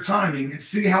sure that you're timing and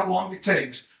see how long it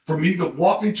takes for me to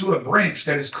walk into a branch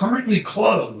that is currently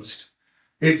closed.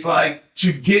 It's like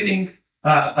to getting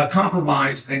a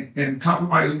compromise and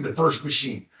compromising the first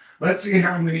machine. Let's see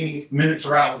how many minutes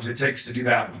or hours it takes to do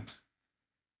that one.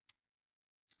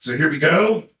 So here we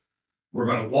go. We're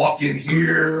going to walk in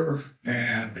here,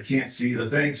 and I can't see the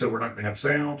thing, so we're not going to have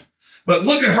sound. But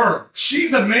look at her.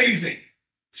 She's amazing.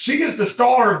 She is the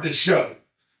star of this show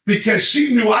because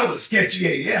she knew I was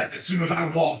sketchy AF as soon as I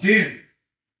walked in.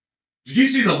 Did you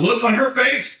see the look on her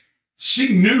face?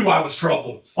 She knew I was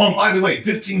trouble. Oh, by the way,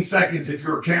 15 seconds if you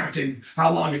were counting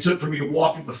how long it took for me to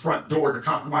walk in the front door to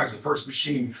compromise the first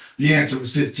machine. The answer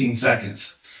was 15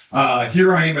 seconds.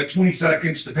 Here I am at 20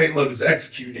 seconds. The payload is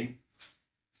executing.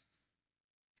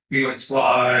 It's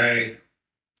like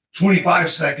 25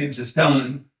 seconds, it's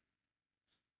done.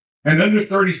 And under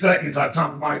 30 seconds, I've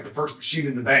compromised the first machine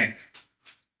in the bank.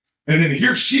 And then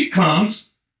here she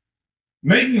comes,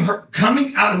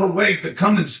 coming out of her way to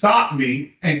come and stop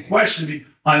me and question me.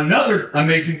 Another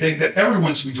amazing thing that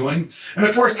everyone should be doing. And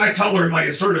of course, I tell her in my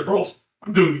assertive roles,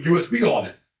 I'm doing a USB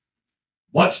audit.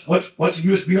 What's a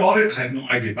USB audit? I have no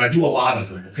idea, but I do a lot of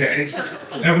them, okay?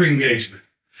 Every engagement.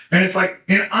 And it's like,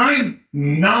 and I'm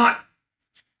not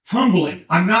humbling.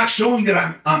 I'm not showing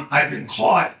that I've been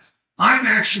caught. I'm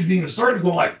actually being assertive,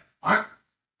 going like,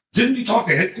 didn't you talk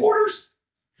to headquarters?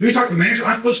 Didn't you talk to the manager?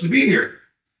 I'm supposed to be here.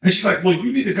 And she's like, well,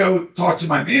 you need to go talk to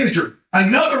my manager.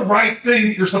 Another right thing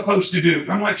that you're supposed to do.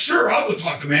 I'm like, sure, I'll go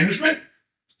talk to management.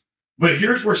 But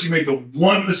here's where she made the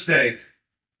one mistake.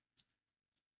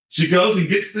 She goes and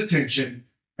gets the attention,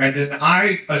 and then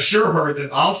I assure her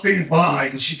that I'll stand by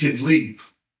and she can leave.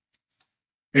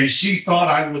 And she thought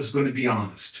I was going to be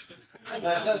honest.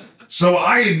 So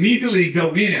I immediately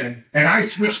go in and I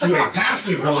switch to a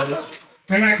passive role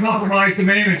and I compromise the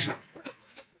manager.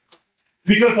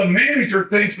 Because the manager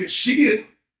thinks that she had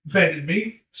vetted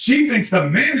me. She thinks the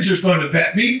manager's going to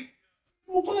vet me.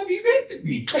 Nobody vetted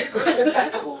me.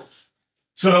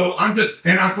 So I'm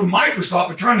from Microsoft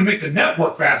and trying to make the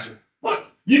network faster. Look,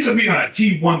 you could be on a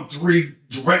T13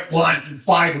 direct line from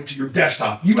fiber to your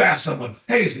desktop. You ask someone,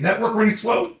 hey, is the network running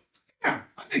slow? Yeah,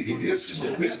 I think it is just a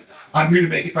little bit. I'm here to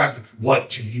make it faster. What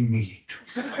do you need?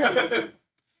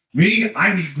 Me,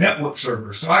 I need network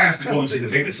servers. So I asked to go and say the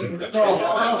data center.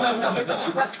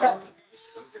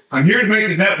 I'm here to make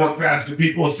the network faster,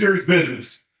 people. A serious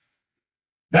business.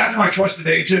 That's my trusted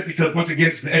agent because, once again,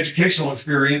 it's an educational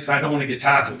experience. I don't want to get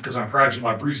tackled because I'm fragile,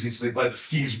 my bruising, but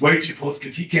he's way too close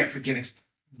because he can't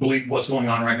believe what's going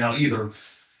on right now either.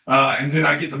 And then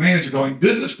I get the manager going,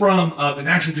 this is from the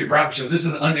National Geographic show. This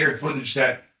is an unaired footage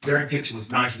that Darren Kitchen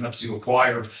was nice enough to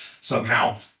acquire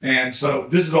somehow. And so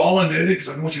this is all unedited because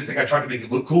I don't want you to think I tried to make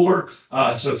it look cooler.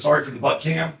 So sorry for the butt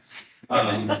cam.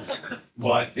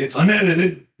 But it's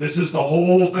unedited. This is the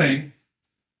whole thing.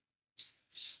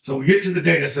 So we get to the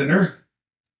data center.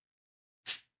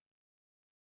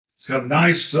 It's got a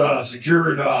nice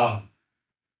secured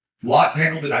lot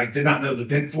panel that I did not know the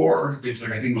pin for. It's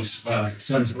like, I think it was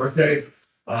son's birthday.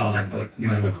 But,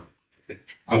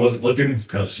 I wasn't looking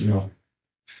because,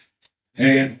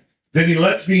 And then he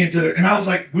lets me into, and I was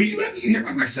like, will you let me in here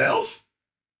by myself?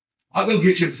 I'll go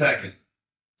get you in a second.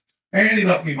 And he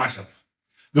left me myself.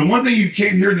 The one thing you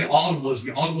can't hear in the audible is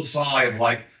the audible sigh of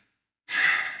like,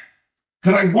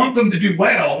 because I want them to do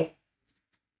well.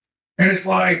 And it's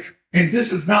like, and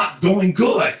this is not going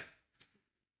good.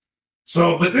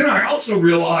 So, but then I also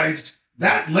realized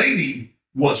that lady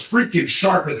was freaking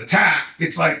sharp as a tack.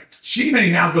 It's like, she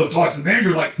may now go talk to the manager,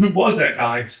 like, who was that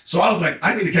guy? So I was like,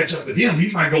 I need to catch up with him.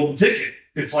 He's my golden ticket.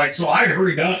 It's like, so I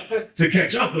hurried up to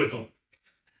catch up with him.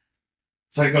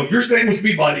 It's like, no, you're staying with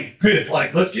me, buddy. It's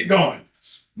like, let's get going.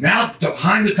 Now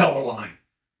behind the teller line.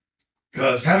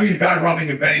 Because having a guy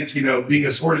robbing a bank, being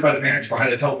escorted by the manager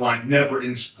behind the teller line never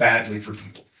ends badly for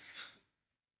people.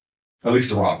 at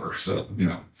least the robber. So, you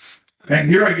know, and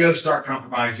here I go, start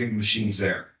compromising machines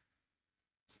there.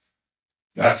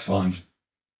 That's fun.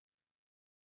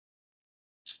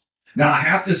 Now I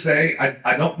have to say,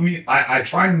 I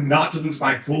try not to lose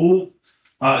my cool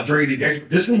during the engagement.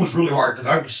 This one was really hard because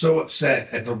I was so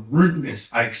upset at the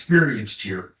rudeness I experienced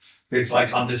here. It's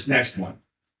like on this next one.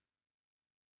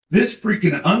 This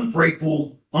freaking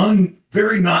ungrateful,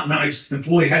 very not nice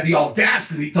employee had the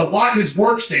audacity to lock his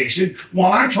workstation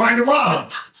while I'm trying to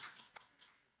rob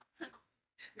him.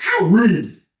 How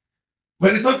rude.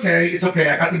 But it's okay. It's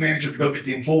okay. I got the manager to go get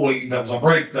the employee that was on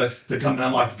break to come and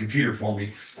unlock the computer for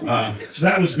me. So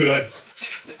that was good.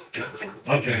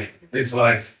 Okay. It's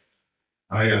like,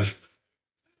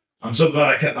 I'm so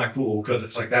glad I kept my cool because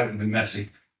it's like that would have been messy.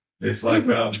 It's like,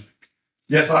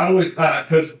 yes, I always,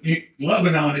 because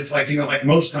Lebanon, it's like, you know, like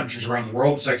most countries around the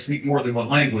world, it's like speak more than one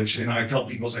language. And I tell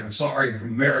people, it's like, I'm sorry, I'm from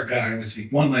America, I only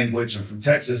speak one language. I'm from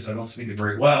Texas, I don't speak it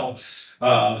very well.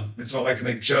 And so I like to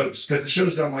make jokes because it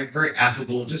shows that I'm like very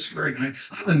affable, just very nice.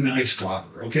 I'm a nice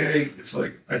robber, okay? It's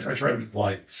like, I try to be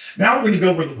polite. Now we're going to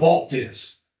go where the vault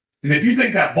is. And if you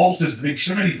think that vault is the big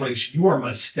shiny place, you are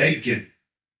mistaken.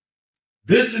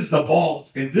 This is the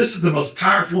vault, and this is the most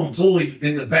powerful employee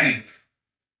in the bank.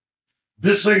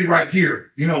 This lady right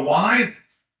here, you know why?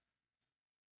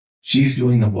 She's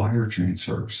doing the wire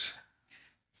transfers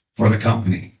for the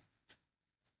company.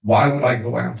 Why would I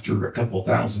go after a couple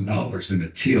 $1,000s in a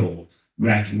till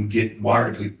when I can get a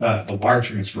wire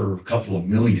transfer of a couple of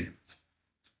million?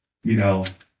 You know,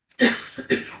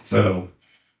 so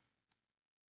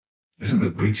isn't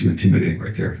it way too intimidating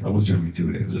right there? I wasn't trying to be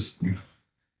intimidating, just, you know,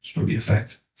 just for the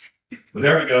effect. But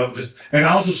there I go. And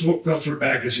I also felt her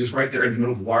back because she was right there in the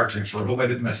middle of the wire transfer. I hope I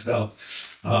didn't mess it up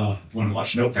when I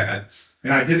watched Notepad.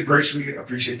 And I did graciously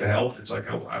appreciate the help. It's like,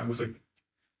 I was like,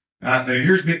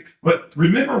 here's me. But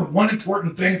remember one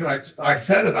important thing that I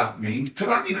said about me, because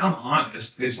I mean, I'm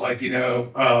honest. It's like, you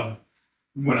know,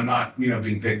 when I'm not, you know,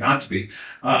 being paid not to be,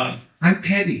 I'm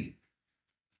petty.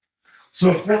 So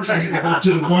of course I had to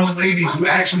go to the one lady who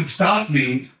actually stopped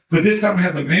me, but this time I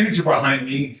had the manager behind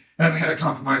me and I had to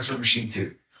compromise her machine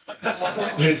too.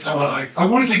 It's like, I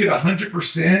wanted to get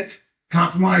 100%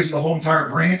 compromise the whole entire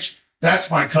branch.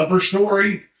 That's my cover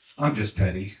story. I'm just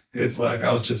petty. It's like,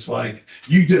 I was just like,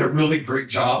 you did a really great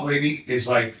job, lady. It's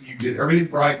like, you did everything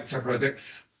right, except for right there.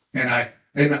 And I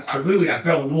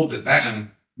felt a little bit bad.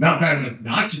 Not bad enough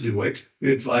not to do it.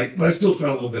 It's like, but I still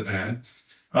felt a little bit bad.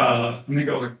 And they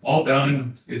go, like, all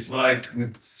done. It's like,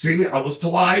 see, I was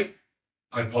polite.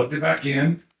 I plugged it back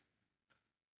in.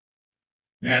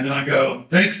 And then I go,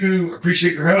 thank you,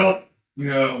 appreciate your help. You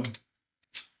know,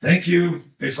 thank you.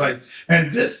 It's like,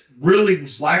 and this really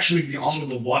was actually the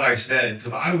opposite of what I said,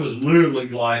 because I was literally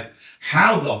like,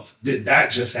 how did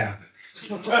that just happen?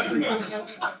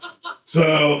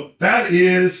 So that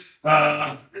is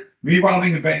me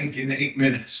robbing a bank in 8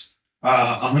 minutes,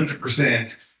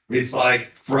 100%. It's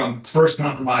like from first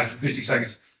compromise for 50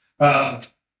 seconds.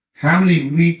 How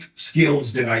many leaked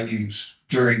skills did I use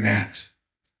during that?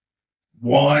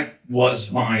 What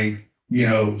was my, you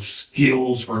know,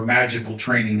 skills or magical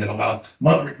training that allowed?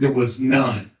 There was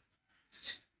none.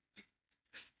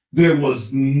 There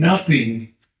was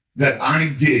nothing that I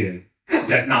did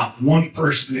that not one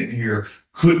person in here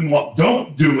couldn't walk.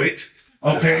 Don't do it,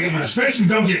 okay? And especially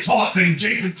don't get caught saying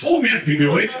Jayson told me I could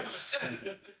do it.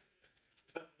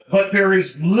 But there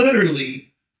is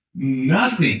literally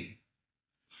nothing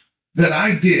that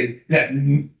I did that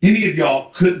any of y'all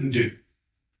couldn't do.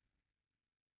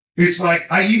 It's like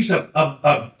I used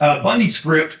a bunny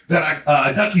script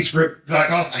a ducky script that I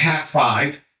got off the Hack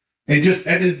 5 and just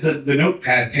edited the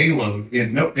Notepad payload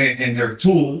in their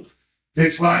tool.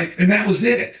 It's like, and that was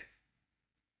it.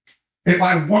 If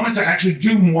I wanted to actually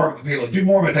do more of a payload, do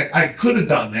more of it, I could have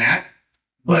done that,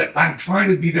 but I'm trying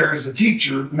to be there as a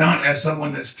teacher, not as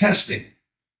someone that's testing.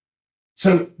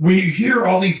 So when you hear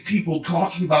all these people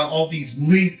talking about all these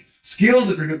leaked skills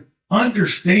that they're doing,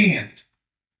 understand.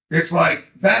 It's like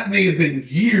that may have been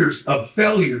years of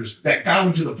failures that got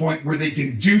them to the point where they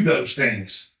can do those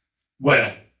things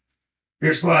well.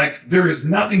 It's like there is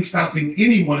nothing stopping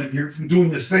anyone in here from doing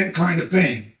the same kind of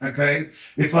thing, okay?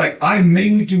 It's like I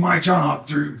mainly do my job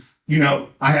through, you know,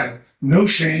 I have no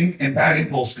shame and bad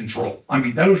impulse control. I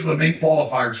mean, those are the main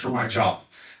qualifiers for my job.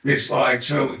 It's like,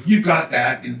 so if you got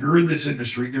that and you're in this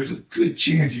industry, there's a good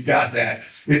chance you got that.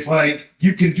 It's like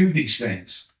you can do these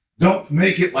things. Don't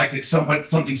make it like it's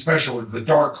something special or the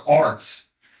dark arts.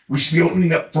 We should be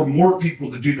opening up for more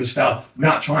people to do the stuff,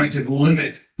 not trying to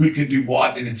limit who can do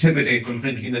what and intimidate them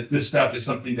thinking that this stuff is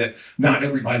something that not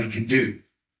everybody can do.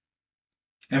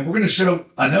 And we're going to show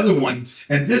another one.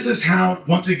 And this is how,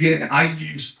 once again, I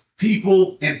use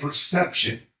people and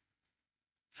perception.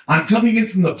 I'm coming in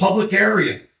from the public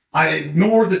area. I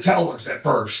ignore the tellers at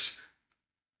first.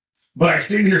 But I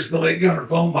stand here, so the lady on her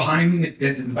phone behind me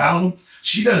in the bottom,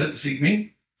 she doesn't see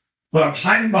me. But I'm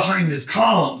hiding behind this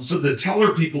column so the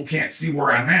teller people can't see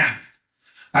where I'm at.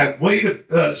 I wait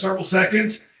several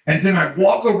seconds, and then I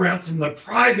walk around from the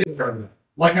private area,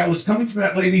 like I was coming from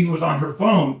that lady who was on her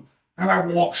phone, and I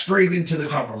walk straight into the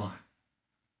cover line.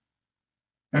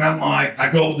 And I'm like, I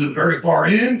go to the very far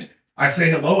end, I say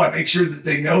hello, I make sure that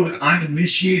they know that I'm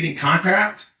initiating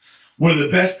contact. One of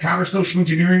the best counter social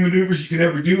engineering maneuvers you could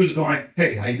ever do is going,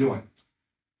 hey, how you doing?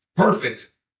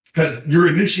 Perfect. Because you're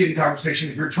initiating conversation.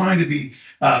 If you're trying to be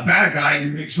a bad guy,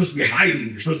 you're supposed to be hiding.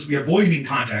 You're supposed to be avoiding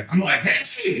contact. I'm like,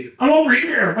 hey, I'm over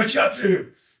here. What you up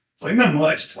to? It's like, not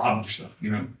much. It's robbing your stuff,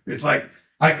 you know? It's like,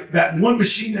 that one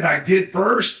machine that I did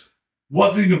first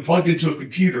wasn't even plugged into a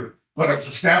computer, but I was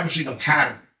establishing a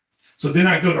pattern. So then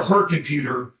I go to her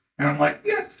computer, and I'm like,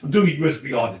 yeah, I'm doing a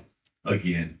USB audit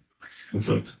again. And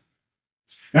so,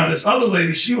 now this other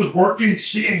lady, she was working,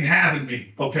 she ain't having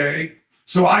me, okay?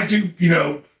 So I do, you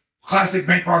know, classic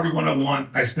bank robbery 101.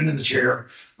 I spin in the chair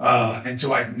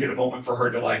until I can get a moment for her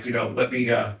to, like, you know, let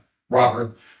me rob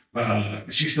her.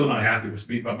 She's still not happy with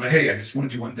me, but I'm like, hey, I just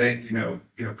want to do one thing, you know,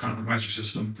 compromise your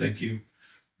system. Thank you.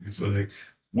 It's like,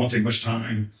 won't take much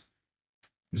time.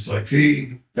 It's like,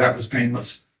 see, that was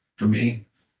painless for me.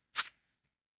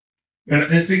 And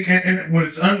when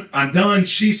it's I'm done,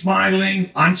 she's smiling,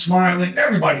 I'm smiling,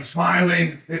 everybody's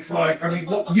smiling. It's like, I mean,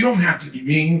 well, you don't have to be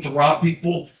mean to rob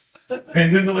people.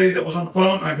 And then the lady that was on the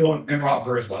phone, I go and rob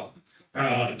her as well,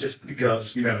 just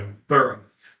because, you know, thorough.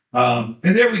 And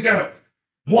there we go.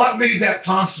 What made that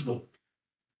possible?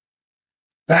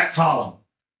 That column.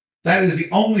 That is the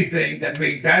only thing that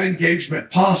made that engagement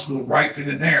possible right then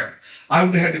and there. I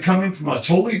would have had to come in from a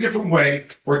totally different way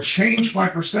or change my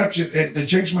perception and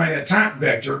change my attack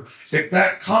vector if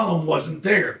that column wasn't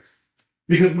there.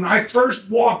 Because when I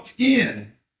first walked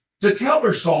in, the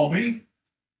teller saw me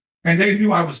and they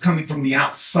knew I was coming from the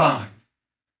outside.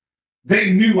 They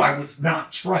knew I was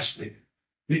not trusted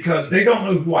because they don't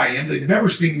know who I am. They've never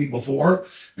seen me before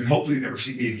and hopefully never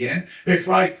see me again. It's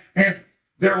like, and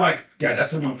they're like, yeah,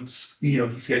 that's someone who's, you know,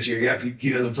 he's sketchy. Yeah, he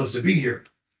doesn't supposed to be here.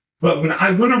 But when I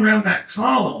went around that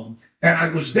column and I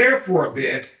was there for a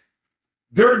bit,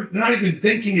 they're not even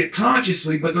thinking it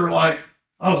consciously, but they're like,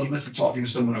 oh, he must be talking to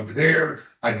someone over there.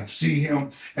 I don't see him.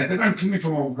 And then I'm coming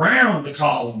from around the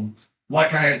column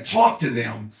like I had talked to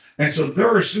them. And so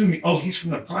they're assuming, oh, he's from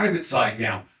the private side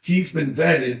now. He's been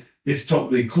vetted. It's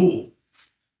totally cool.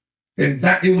 And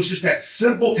that it was just that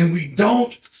simple. And we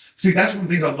don't. See, that's one of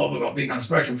the things I love about being on the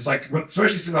spectrum. It's like,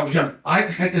 especially since I was young,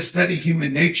 I've had to study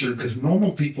human nature because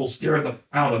normal people scare the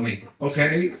out of me,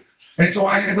 okay? And so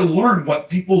I had to learn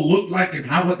what people look like and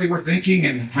what they were thinking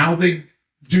and how they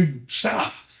do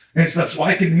stuff and stuff. So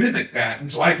I could mimic that.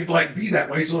 And so I could, like, be that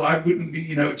way so I wouldn't be,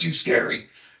 you know, too scary.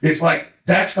 It's like,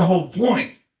 that's the whole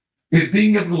point, is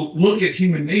being able to look at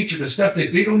human nature, the stuff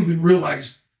that they don't even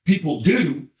realize people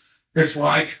do. It's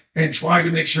like, and try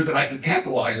to make sure that I can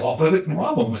capitalize off of it and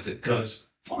rob them with it, because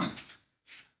fun.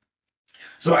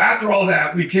 So after all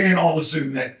that, we can all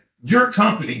assume that your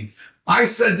company, I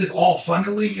said this all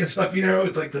funnily and stuff, you know,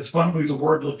 it's like this funnily is a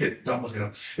word, don't look it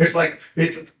up. It's like,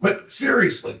 but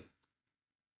seriously,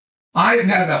 I've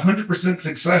had a 100%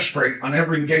 success rate on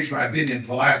every engagement I've been in for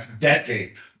the last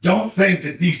decade. Don't think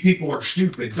that these people are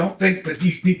stupid. Don't think that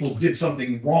these people did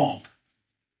something wrong.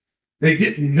 They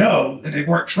didn't know and they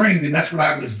weren't trained, and that's what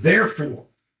I was there for.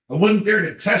 I wasn't there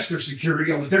to test their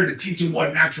security. I was there to teach them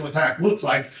what an actual attack looks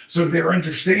like so they're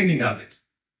understanding of it.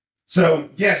 So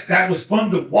yes, that was fun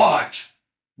to watch,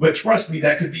 but trust me,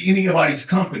 that could be anybody's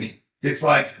company. It's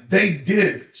like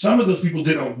some of those people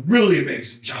did a really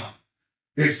amazing job.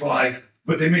 It's like,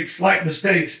 but they made slight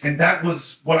mistakes, and that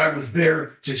was what I was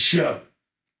there to show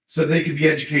so they could be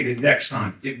educated next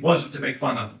time. It wasn't to make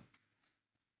fun of them.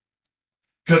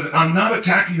 Because I'm not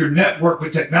attacking your network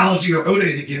with technology or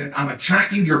ODAs again. I'm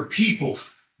attacking your people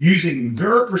using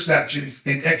their perceptions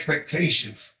and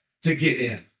expectations to get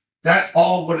in. That's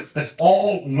all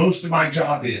most of my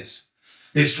job is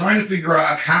trying to figure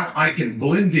out how I can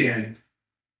blend in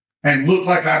and look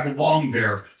like I belong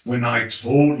there when I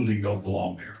totally don't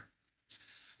belong there.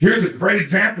 Here's a great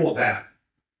example of that.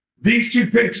 These two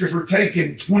pictures were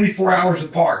taken 24 hours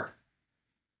apart.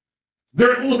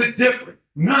 They're a little bit different.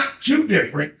 Not too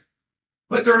different,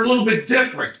 but they're a little bit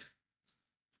different.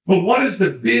 But what is the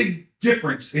big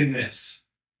difference in this?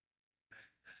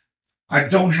 I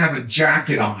don't have a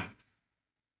jacket on.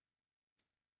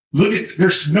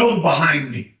 There's snow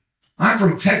behind me. I'm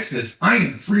from Texas. I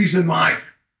am freezing my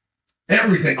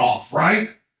everything off, right?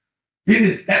 It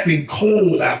is effing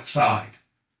cold outside.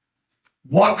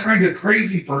 What kind of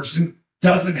crazy person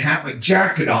doesn't have a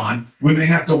jacket on when they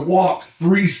have to walk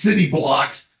 3 city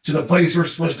blocks to the place they're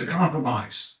supposed to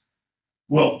compromise?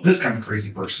 Well, this kind of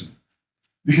crazy person.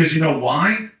 Because you know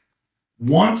why?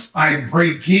 Once I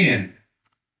break in,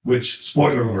 which,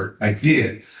 spoiler alert, I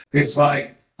did, it's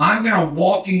like I'm now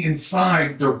walking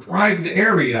inside their private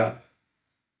area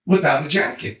without a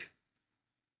jacket.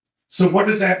 So what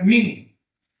does that mean?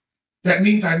 That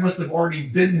means I must have already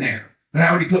been there and I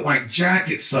already put my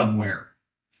jacket somewhere.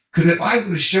 Because if I would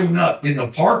have shown up in the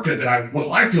parka that I would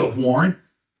like to have worn,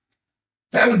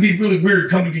 that would be really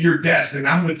weird coming to your desk and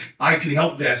I'm with IT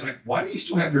help desk. Like, why do you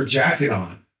still have your jacket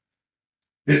on?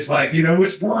 It's like,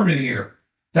 it's warm in here.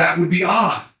 That would be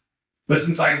odd. But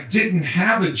since I didn't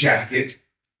have a jacket,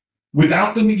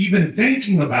 without them even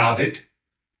thinking about it,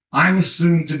 I'm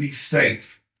assumed to be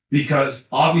safe. Because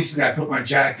obviously I put my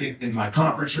jacket in my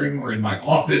conference room or in my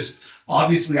office.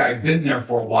 Obviously I've been there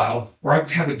for a while, or I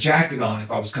would have a jacket on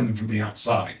if I was coming from the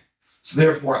outside. So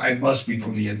therefore I must be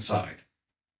from the inside.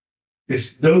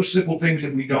 It's those simple things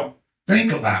that we don't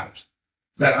think about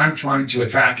that I'm trying to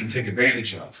attack and take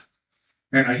advantage of.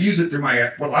 And I use it through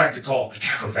my, what I like to call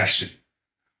attacker fashion.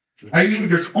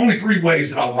 There's only 3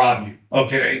 ways that I'll rob you,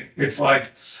 okay? It's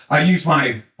like I use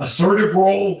my assertive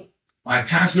role, my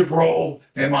passive role,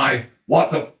 and my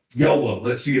what the YOLO,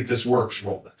 let's see if this works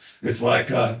role. It's like,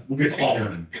 we'll get to all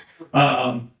of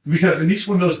them. Because in each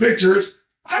one of those pictures,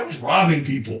 I was robbing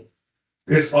people.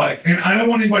 It's like, and I don't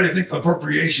want anybody to think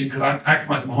appropriation because I'm acting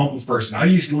like I'm a homeless person. I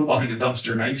used to live behind a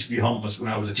dumpster and I used to be homeless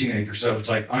when I was a teenager. So it's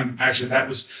like, I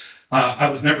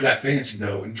was never that fancy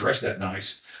though and dressed that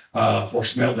nice or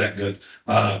smelled that good.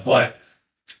 But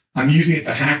I'm using it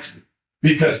to hack you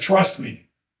because trust me,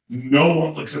 no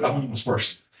one looks at a homeless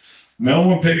person. No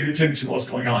one pays attention to what's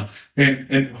going on.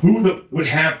 And who would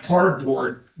have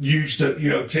cardboard used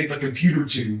to, take a computer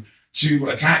to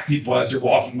attack people as they're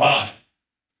walking by?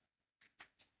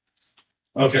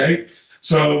 Okay,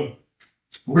 so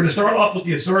we're going to start off with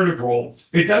the assertive role.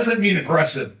 It doesn't mean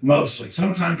aggressive mostly.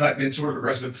 Sometimes I've been sort of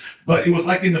aggressive, but it was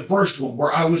like in the first one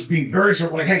where I was being very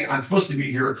sort of like, hey, I'm supposed to be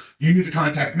here. You need to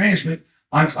contact management.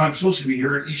 I'm supposed to be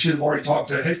here. You should have already talked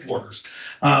to headquarters.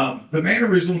 The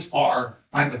mannerisms are,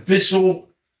 I'm official.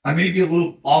 I may be a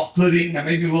little off-putting. I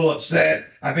may be a little upset.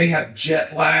 I may have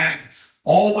jet lag.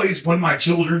 Always when my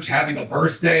children's having a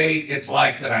birthday, it's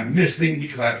like that I'm missing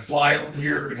because I had to fly over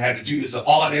here and had to do this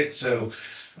audit. So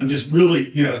I'm just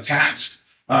really, taxed.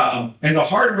 And the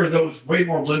hardware, though, is way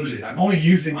more limited. I'm only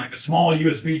using like a small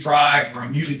USB drive, or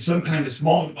I'm using some kind of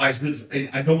small device because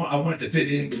I want it to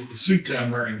fit into the suit that I'm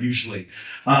wearing usually.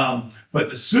 But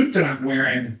the suit that I'm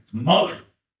wearing,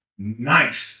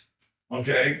 nice.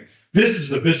 Okay. This is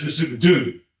the business suit of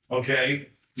dude. Okay.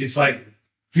 It's like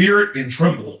fear it and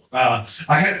tremble. When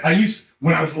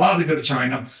I was allowed to go to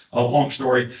China, a long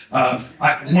story, one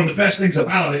of the best things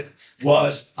about it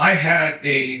was I had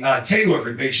a tailor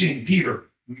in Beijing, Peter.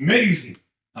 Amazing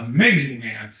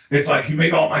man. It's like he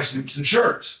made all my suits and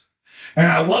shirts. And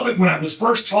I love it when I was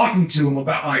first talking to him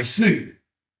about my suit.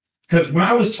 Because when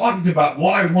I was talking about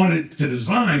what I wanted to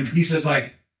design, he says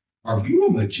like, are you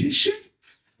a magician?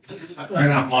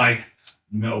 And I'm like,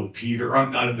 no, Peter,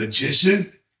 I'm not a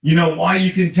magician. You know why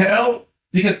you can tell?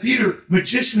 Because Peter,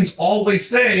 magicians always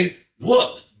say,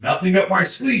 look, nothing up my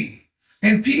sleeve.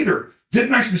 And Peter,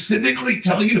 didn't I specifically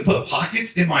tell you to put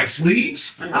pockets in my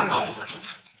sleeves?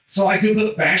 So I could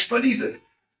put bash bunnies in it?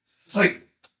 It's like,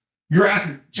 you're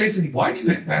asking, Jayson, why do you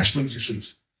have bash bunnies in your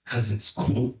sleeves? Because it's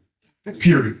cool.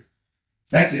 Period.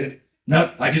 That's it.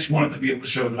 No, I just wanted to be able to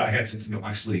show that I had something up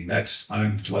my sleeve.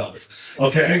 I'm 12.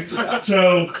 Okay?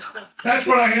 So that's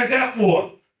what I had that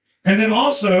for. And then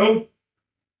also,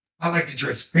 I like to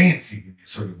dress fancy in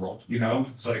this sort of role,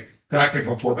 It's like, I came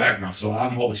from a poor background, so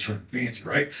I'm always trying fancy,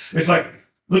 right? It's like,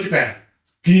 look at that.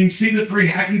 Can you see the 3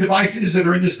 hacking devices that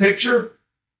are in this picture?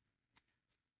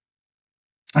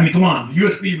 I mean, come on, the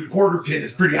USB recorder pin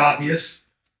is pretty obvious.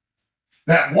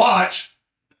 That watch,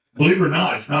 believe it or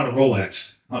not, it's not a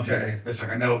Rolex. Okay, it's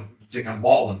like, I know you think I'm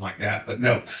balling like that, but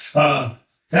no.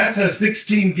 That's a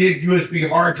 16 gig USB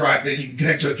hard drive that you can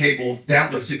connect to a cable,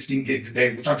 download 16 gigs a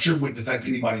day, which I'm sure wouldn't affect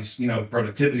anybody's,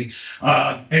 productivity.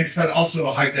 And it's got also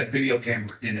a high-def video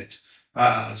camera in it.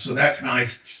 So that's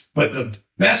nice. But the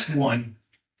best one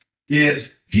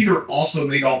is Peter also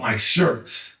made all my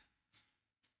shirts.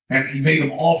 And he made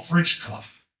them all French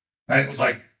cuff. And it was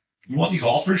like, you want these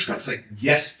all French cuffs? Like,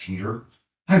 yes, Peter,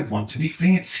 I want to be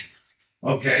fancy.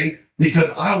 okay?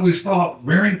 Because I always thought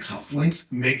wearing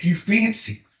cufflinks make you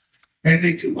fancy. And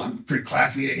they do. I'm pretty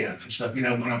classy AF and stuff, you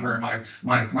know, when I'm wearing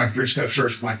my French cuff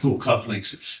shirts with my cool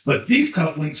cufflinks. But these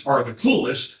cufflinks are the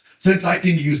coolest since I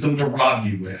can use them to rob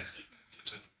you with.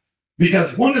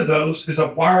 Because one of those is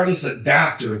a wireless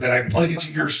adapter that I plug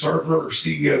into your server or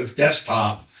CEO's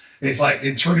desktop. It's like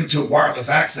it turned into a wireless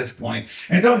access point.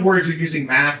 And don't worry if you're using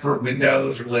Mac or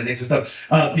Windows or Linux and stuff.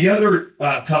 The other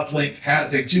cufflink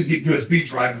has a 2 gig USB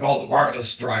drive with all the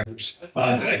wireless drivers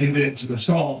that I can then to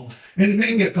install. And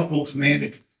maybe a couple of command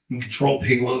and control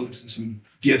payloads and some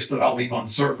gifts that I'll leave on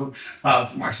the server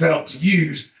for myself to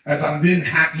use as I'm then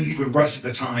hacking you the rest of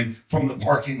the time from the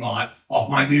parking lot off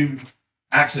my new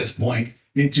access point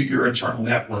into your internal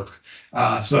network.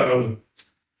 So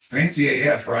fancy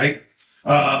AF, right?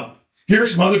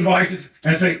 Here's some other devices.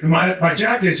 And I say, my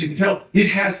jacket, as you can tell, it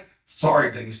has,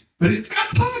 sorry things, but it's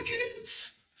got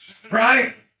pockets,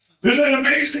 right? Isn't it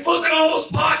amazing? Look at all those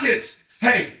pockets.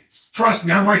 Hey, trust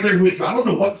me, I'm right there with you. I don't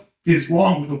know what is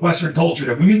wrong with the Western culture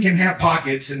that women can have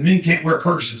pockets and men can't wear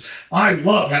purses. I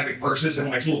love having purses and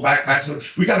like little backpacks. So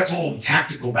we got to call them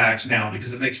tactical bags now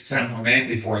because it makes it sound more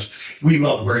manly for us. We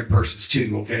love wearing purses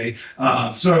too, okay?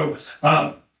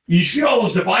 You see all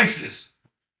those devices.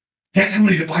 Guess how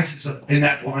many devices in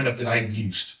that lineup that I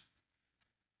used?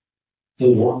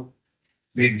 4,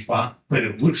 maybe 5, but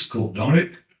it looks cool, don't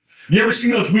it? You ever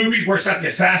seen those movies where it's got the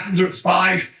assassins or the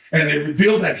spies and they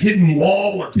reveal that hidden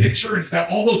wall or picture and it's got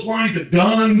all those lines of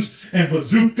guns and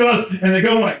bazookas and they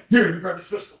go like, here, grab this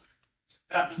pistol.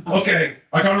 Okay,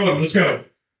 I got it, let's go.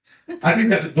 I think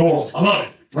that's adorable. I love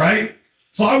it, right?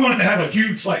 So I wanted to have a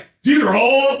huge, like, these are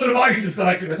all the devices that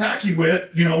I could attack you with,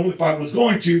 you know, if I was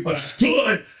going to, but I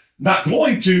could. Not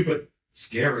going to, but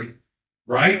scary,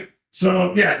 right?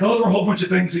 So yeah, those are a whole bunch of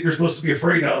things that you're supposed to be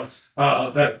afraid of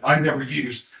that I never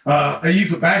use. I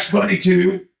use a bash bunny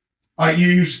too. I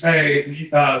use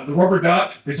the rubber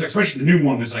duck. It's especially the new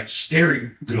one is like scary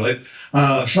good.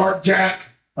 Shark jack,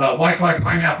 Wi-Fi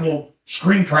pineapple,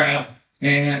 screen crab,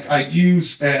 and I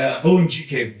use OMG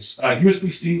cables,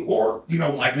 USB-C or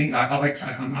Lightning.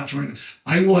 I'm not trying to.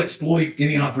 I will exploit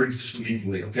any operating system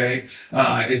equally. Okay,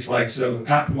 it's like so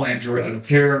Apple, Android. I don't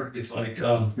care. It's like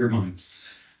you're mine.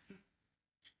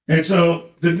 And so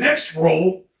the next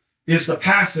role is the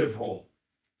passive role.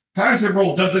 Passive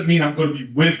role doesn't mean I'm going to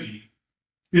be wimpy.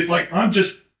 It's like I'm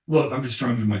just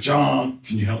trying to do my job.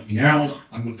 Can you help me out?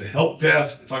 I'm with the help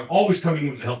desk. It's like always coming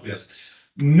in with the help desk.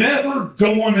 Never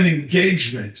go on an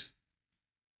engagement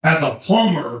as a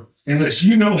plumber unless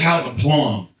you know how to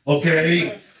plumb,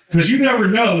 okay? Because you never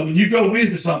know when you go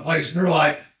into someplace and they're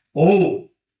like, oh,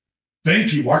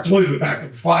 thank you. Our toilet's been back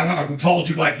up for 5 hours. We called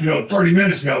you 30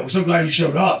 minutes ago. We're so glad you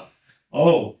showed up.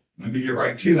 Oh, let me get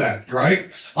right to that, right?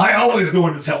 I always go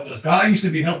into this help desk. I used to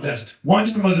be help desk. One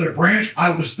time I was at a branch,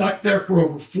 I was stuck there for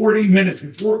over 40 minutes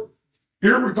before,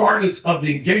 irregardless of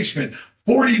the engagement,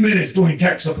 40 minutes doing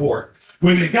tech support.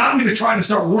 When they got me to try to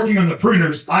start working on the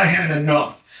printers, I had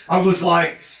enough. I was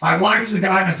like, I lied to the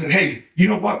guy and I said, hey, you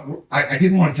know what? I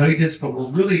didn't want to tell you this, but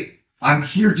I'm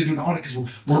here to do an audit because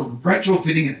we're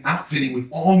retrofitting and outfitting with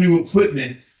all new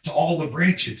equipment to all the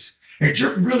branches. And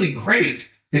you're really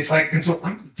great. It's like, and so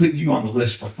I'm putting you on the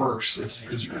list for first. It's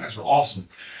because you guys are awesome.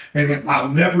 And then I'll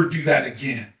never do that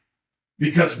again.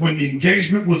 Because when the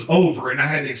engagement was over and I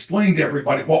had to explain to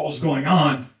everybody what was going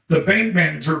on, the bank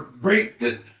manager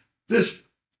this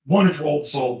wonderful old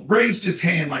soul raised his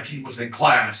hand like he was in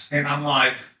class. And I'm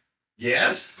like,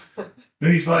 yes.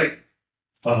 And he's like,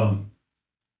 but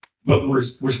we're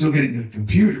still getting the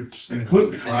computers and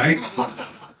equipment, right?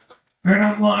 And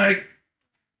I'm like,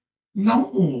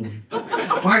 no,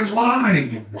 I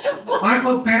lied. I'm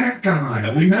a bad guy.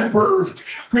 Remember?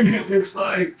 It's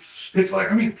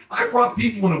like, I mean, I brought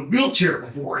people in a wheelchair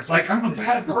before. It's like, I'm a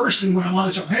bad person when I'm on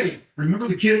the show. Hey, remember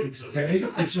the kids, okay?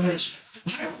 It's like,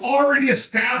 I've already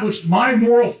established my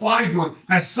moral fiber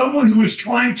as someone who is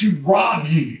trying to rob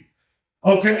you,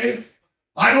 okay?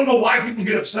 I don't know why people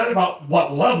get upset about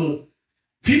what level.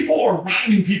 People are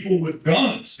robbing people with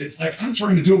guns. It's like, I'm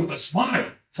trying to do it with a smile,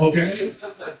 okay?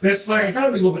 It's like, I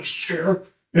gotta be a little bit fair.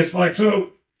 It's like,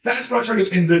 so that's what I'm trying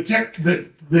to do. And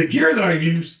the gear that I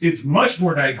use is much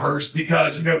more diverse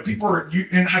because, people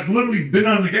and I've literally been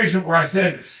on an engagement where I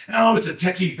said, oh, it's a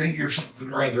techie thing or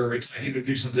something or other. It's I need to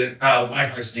do something,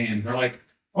 Wi-Fi scan. They're like,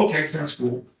 okay, sounds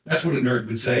cool. That's what a nerd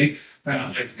would say. And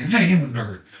I'm like, I am a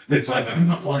nerd. It's like, I'm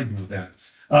not lying about that.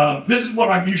 This is what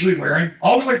I'm usually wearing. I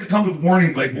always like to come with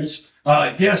warning labels.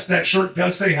 Yes, that shirt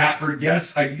does say hacker.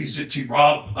 Yes, I used it to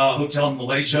rob a hotel in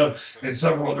Malaysia and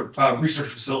several other research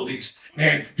facilities.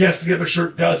 And yes, the other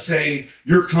shirt does say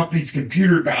your company's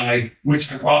computer guy,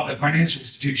 which I robbed a financial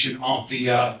institution off the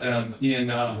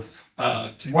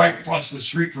right across the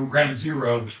street from Ground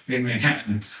Zero in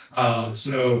Manhattan.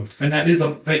 And that is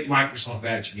a fake Microsoft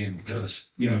badge again, because,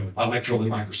 I like trolling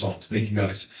Microsoft. Thank you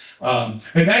guys. And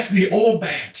that's the old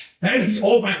badge. That is the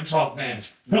old Microsoft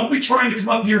badge. Don't be trying to come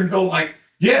up here and go like,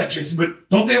 yeah, Jayson, but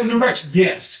don't they have a new badge?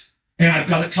 Yes. And I've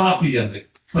got a copy of it,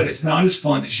 but it's not as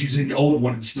fun as using the old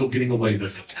one and still getting away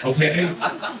with it. Okay.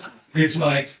 It's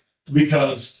like,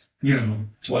 because,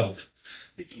 12.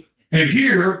 And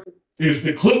here is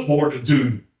the clipboard of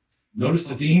doom. Notice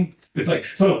the theme? It's like,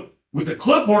 so with the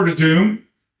clipboard of doom,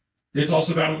 it's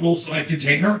also got a little slide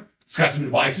container. It's got some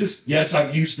devices. Yes,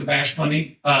 I've used the bash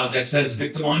bunny that says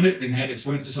victim on it and had it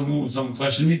explained it to someone when someone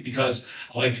questioned me, because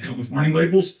I like to come with warning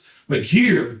labels. But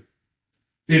here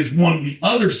is one of the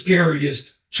other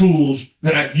scariest tools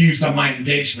that I've used on my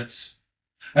engagements.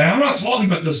 And I'm not talking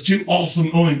about those two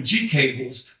awesome OMG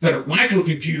cables that are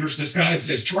microcomputers disguised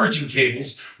as charging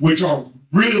cables, which are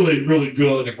really, really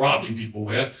good at robbing people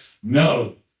with.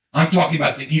 No, I'm talking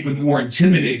about the even more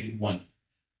intimidating one.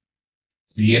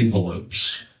 The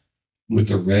envelopes with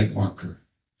the red marker.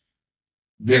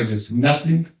 There is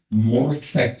nothing more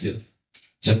effective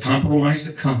to compromise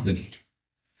a company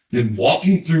than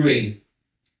walking through a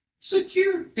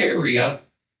secure area,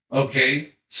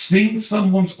 seeing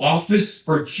someone's office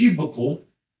or cubicle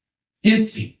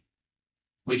empty,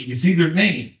 but you can see their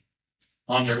name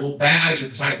on their little badge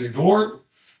inside their door.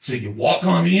 So you walk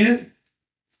on in,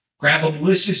 grab a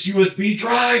malicious USB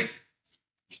drive,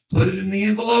 put it in the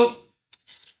envelope,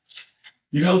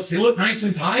 seal it nice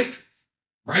and tight,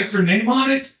 write their name on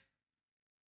it,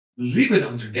 leave it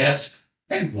on their desk,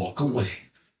 and walk away.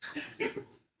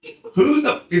 Who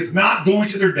is not going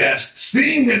to their desk,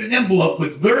 seeing an envelope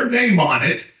with their name on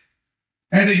it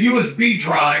and a USB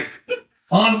drive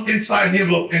inside the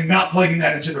envelope and not plugging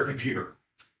that into their computer?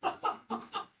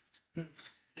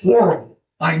 Horrible.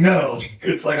 I know.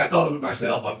 It's like, I thought of it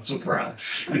myself. I'm so proud.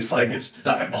 It's like, it's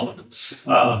diabolical.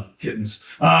 Kittens.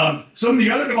 Some of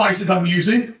the other devices I'm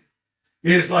using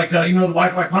is like, the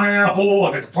Wi-Fi Pineapple.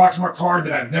 I got the Proxmark card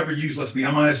that I've never used, let's be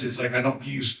honest. It's like, I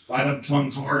don't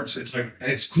clone cards. It's like,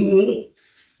 it's cool.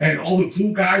 And all the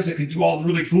cool guys that can do all the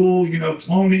really cool,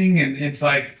 cloning. And it's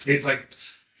like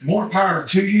more power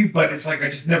to you, but it's like, I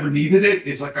just never needed it.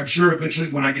 It's like, I'm sure eventually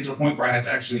when I get to the point where I have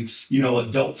to actually,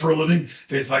 adult for a living,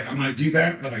 it's like, I might do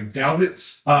that, but I doubt it.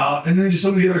 And then just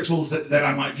some of the other tools that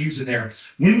I might use in there.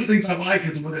 One of the things I like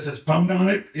is when it says pwned on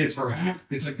it, it's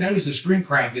like, that is a screen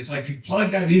grab. It's like, you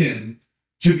plug that in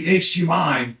to the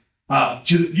HDMI,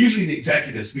 usually the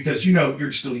executives, because,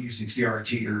 you're still using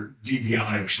CRT or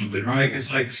DVI or something, right?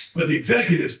 It's like, but the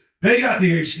executives, they got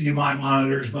the HDMI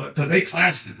monitors, but because they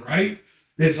classed it, right?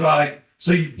 It's like,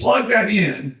 so you plug that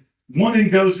in, one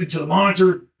end goes into the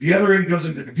monitor, the other end goes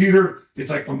into the computer.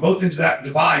 It's like from both ends of that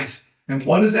device. And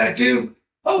what does that do?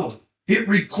 Oh, it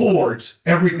records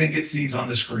everything it sees on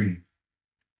the screen.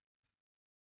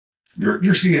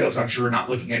 Your CEOs, I'm sure, are not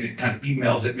looking at any kind of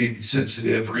emails that may be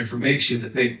sensitive or information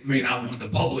that they may not want the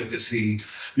public to see,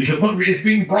 because it's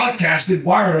being broadcasted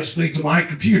wirelessly to my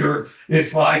computer.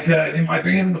 It's like in my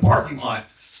van in the parking lot.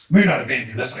 Maybe not a van,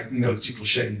 because that's like, too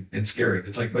cliche and scary.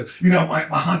 It's like, but my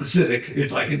Honda Civic,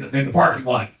 it's like in the parking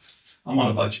lot. I'm on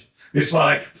a budget. It's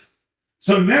like,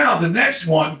 so now the next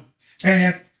one,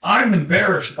 and I'm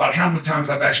embarrassed about how many times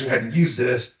I've actually had to use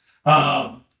this.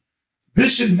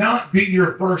 This should not be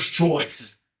your first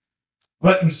choice.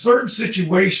 But in certain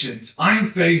situations,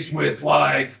 I'm faced with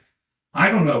like, I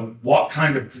don't know what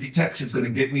kind of pretext is going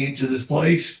to get me into this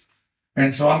place.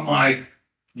 And so I'm like,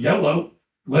 YOLO.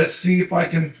 Let's see if I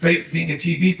can fake being a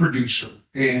TV producer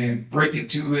and break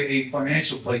into a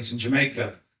financial place in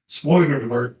Jamaica. Spoiler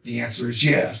alert, the answer is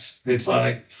yes. It's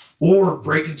like, or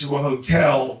break into a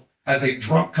hotel as a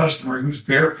drunk customer who's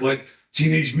barefoot,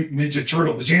 Teenage Mutant Ninja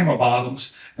Turtle pajama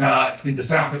bottoms in the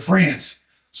south of France.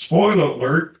 Spoiler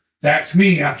alert, that's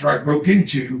me after I broke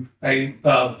into a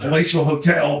palatial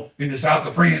hotel in the south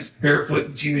of France, barefoot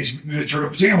and Teenage Mutant Ninja Turtle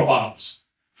pajama bottoms.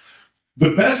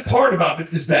 The best part about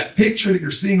it is that picture that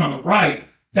you're seeing on the right,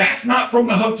 that's not from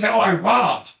the hotel I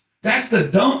robbed. That's the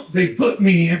dump they put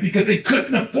me in because they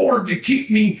couldn't afford to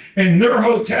keep me in their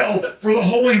hotel for the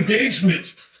whole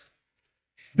engagement.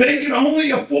 They could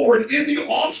only afford in the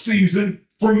off season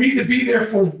for me to be there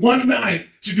for one night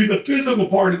to do the physical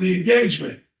part of the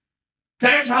engagement.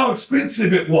 That's how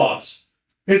expensive it was.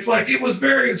 It's like, it was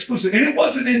very exclusive. And it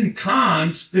wasn't in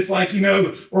cons. It's like,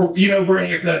 or, where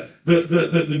like the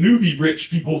newbie rich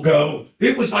people go.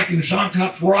 It was like in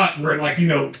Jean-Cap Ferrat where like, you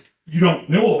don't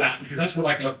know about because that's where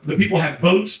like the people have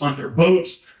boats on their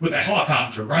boats with a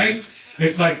helicopter, right?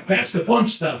 It's like, that's the fun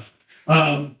stuff.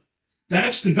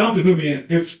 That's the dump to put me in.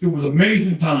 It was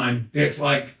amazing time. It's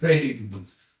like, and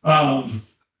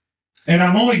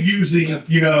I'm only using,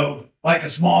 like a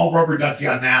small rubber ducky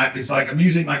on that. It's like I'm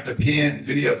using like the pin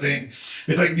video thing.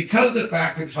 It's like because of the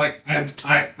fact that it's like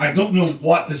I don't know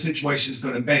what the situation is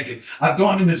going to make it. I've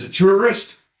gone in as a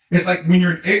tourist. It's like when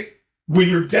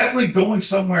you're definitely going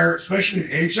somewhere, especially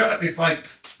in Asia. It's like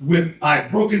when I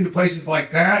broke into places like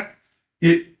that.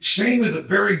 Shame is a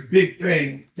very big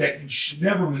thing that you should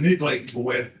never manipulate people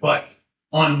with, but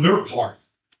on their part.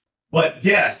 But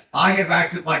yes, I have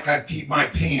acted like I peed my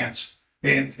pants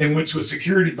and went to a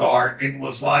security guard and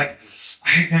was like, I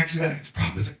had an accident.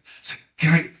 It's like,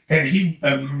 can I? And he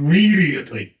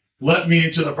immediately let me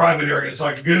into the private area so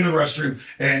I could get in the restroom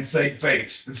and save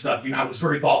face and stuff. I was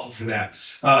very thoughtful for that.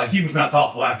 He was not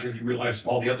thoughtful after he realized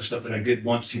all the other stuff that I did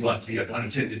once he left me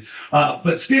unattended.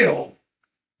 But still,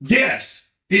 yes,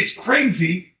 it's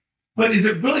crazy, but is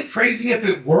it really crazy if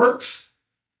it works?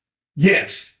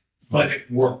 Yes, but it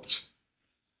worked.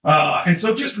 And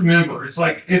so just remember, it's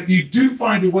like, if I do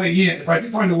find a way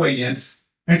in,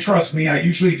 and trust me, I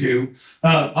usually do.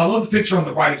 I love the picture on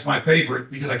the right. It's my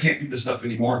favorite because I can't do this stuff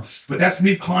anymore. But that's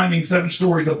me climbing 7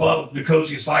 stories above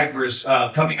Nicosia Cypress,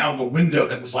 coming out of a window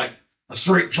that was like a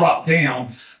straight drop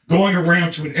down, going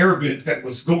around to an air vent that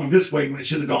was going this way when it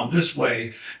should have gone this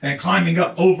way, and climbing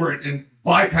up over it and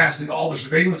bypassing all the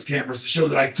surveillance cameras to show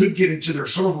that I could get into their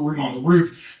server room on the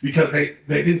roof because they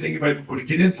didn't think anybody would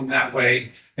get in from that way.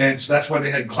 And so that's why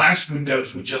they had glass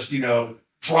windows with just,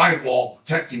 drywall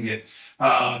protecting it.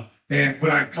 And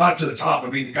when I got to the top,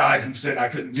 the guy who said I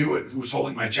couldn't do it, who was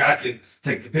holding my jacket,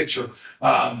 take the picture.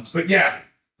 But yeah,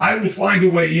 I will find a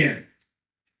way in.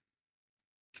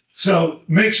 So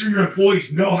make sure your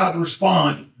employees know how to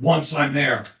respond once I'm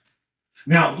there.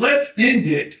 Now let's end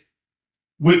it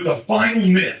with the final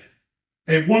myth,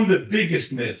 and one of the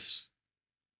biggest myths.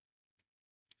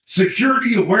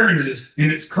 Security awareness in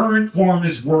its current form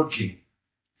is working.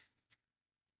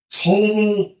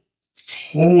 Total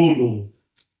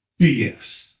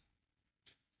BS.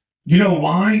 You know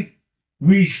why?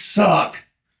 We suck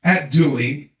at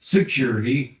doing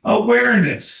security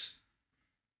awareness.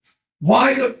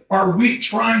 Why are we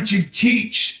trying to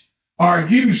teach our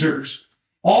users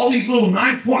all these little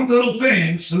 9-point little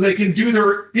things so they can do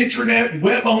their internet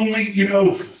web only,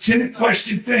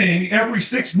 10-question thing every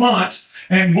 6 months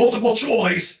and multiple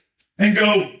choice and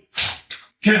go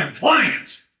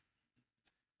compliant?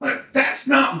 But that's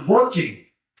not working.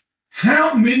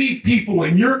 How many people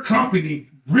in your company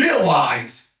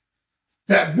realize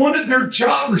that one of their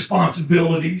job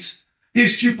responsibilities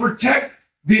is to protect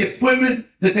the equipment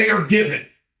that they are given?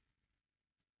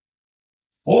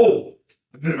 Oh,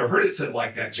 I've never heard it said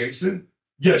like that, Jayson.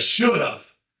 You should have.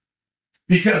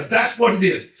 Because that's what it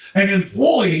is. An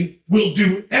employee will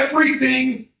do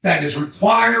everything that is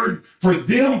required for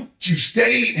them to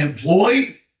stay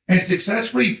employed and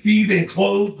successfully feed and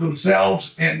clothe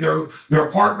themselves and their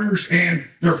partners and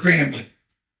their family.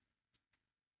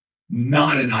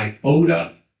 Not an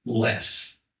iota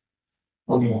less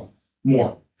or more.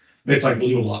 More. It's like a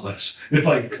little lot less. It's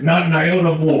like not an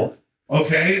iota more.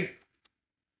 Okay?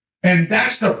 And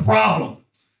that's the problem.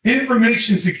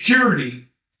 Information security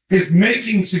is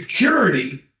making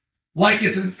security like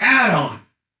it's an add-on.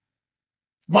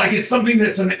 Like it's something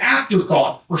that's an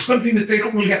afterthought or something that they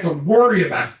don't really have to worry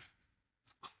about.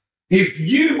 If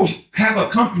you have a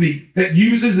company that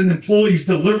uses an employee's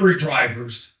delivery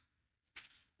drivers,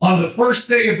 on the first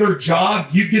day of their job,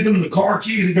 you give them the car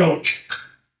keys and go,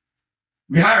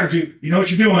 we hired you. You know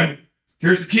what you're doing.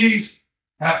 Here's the keys.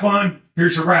 Have fun.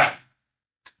 Here's your route.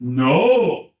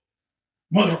 No.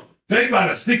 Mother, they got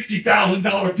a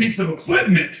 $60,000 piece of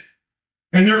equipment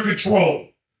in their control.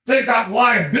 They got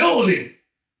liability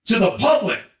to the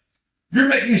public. You're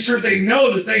making sure they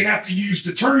know that they have to use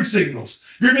the turn signals.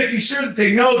 You're making sure that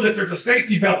they know that there's a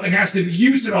safety belt that has to be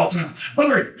used at all times. By the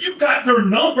way, you've got their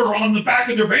number on the back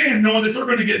of their van knowing that they're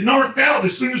going to get knocked out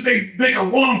as soon as they make a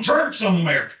wrong turn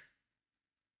somewhere.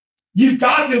 You've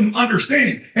got them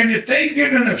understanding. And if they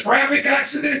get in a traffic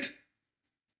accident,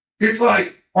 it's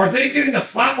like, are they getting a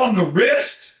slap on the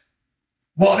wrist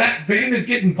while that van is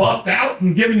getting buffed out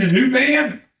and given a new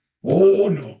van? Oh,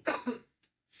 no.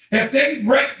 If they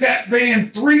wreck that van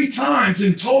 3 times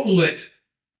and total it,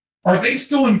 are they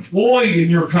still employed in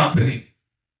your company?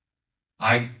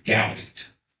 I doubt it.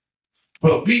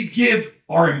 But we give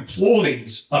our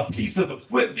employees a piece of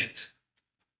equipment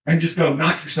and just go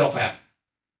knock yourself out.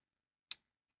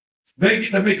 They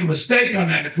get to make a mistake on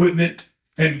that equipment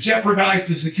and jeopardize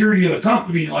the security of the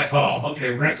company. Like, oh,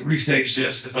 okay, we're going to have to restage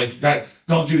this. It's like,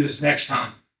 don't do this next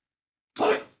time.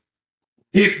 But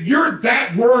if you're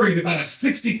that worried about a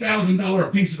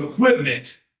 $60,000 piece of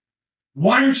equipment,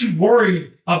 why aren't you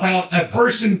worried about a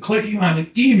person clicking on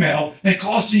an email and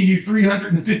costing you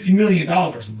 $350 million?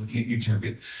 I'm looking at you,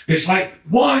 Turkey. It's like,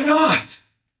 why not?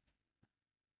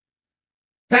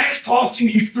 That's costing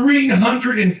you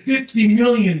 $350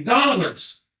 million.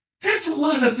 That's a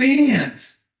lot of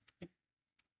vans.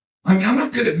 I mean, I'm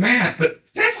not good at math, but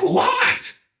that's a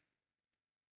lot.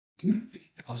 Yeah,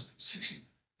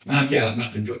 I'm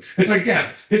not going to do it. It's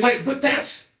like, but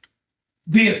that's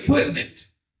the equipment.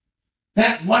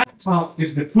 That laptop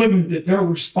is the equipment that they're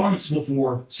responsible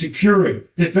for securing,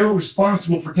 that they're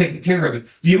responsible for taking care of it.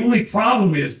 The only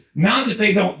problem is, not that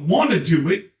they don't want to do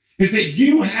it, is that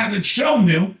you haven't shown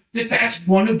them that that's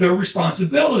one of their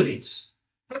responsibilities.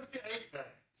 58 bands.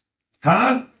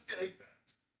 Huh? 58 bands.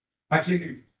 I can't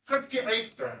hear you.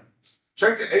 58 bands.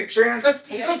 Check the 8 chance.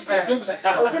 58 bands.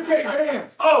 58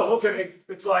 bands. Oh, okay.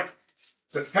 It's like,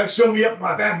 kind of show me up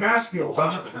my bad math skills,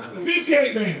 huh?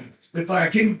 58 bands. It's like,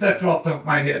 I can't get that off the top of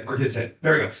my head or his head.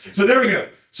 There we go. So there we go.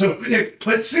 So,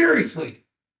 but seriously,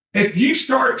 if you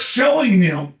start showing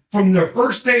them from their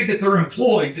first day that they're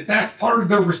employed that that's part of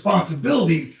their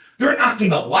responsibility, they're not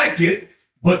going to like it,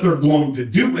 but they're going to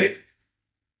do it.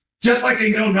 Just like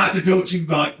they know not to go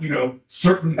to,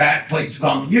 certain bad places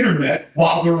on the internet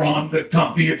while they're on the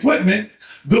company equipment,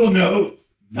 they'll know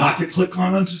not to click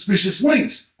on unsuspicious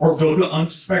links or go to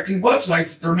unsuspecting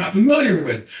websites that they're not familiar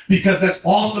with, because that's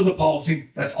also the policy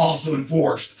that's also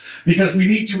enforced. Because we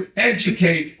need to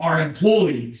educate our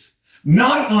employees,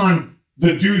 not on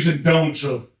the do's and don'ts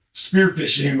of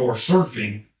spearfishing or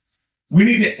surfing. We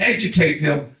need to educate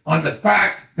them on the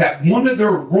fact that one of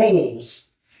their roles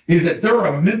is that they're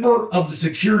a member of the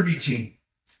security team.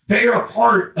 They are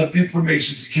part of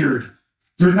information security.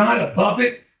 They're not above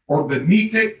it or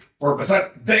beneath it or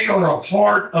beside. They are a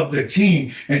part of the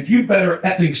team, and you better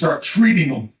effing start treating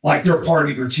them like they're part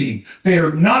of your team. They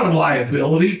are not a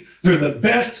liability. They're the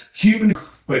best human.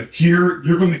 But here,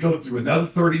 you're going to go through another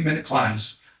 30-minute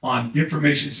class on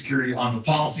information security, on the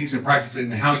policies and practices,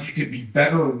 and how you can be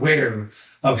better aware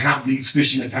of how these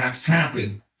phishing attacks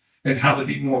happen and how to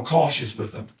be more cautious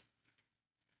with them.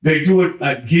 They do it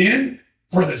again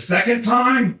for the second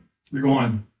time. You're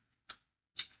going,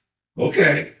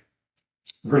 okay,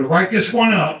 we're going to write this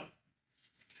one up.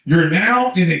 You're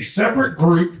now in a separate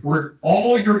group where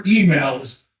all your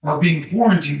emails are being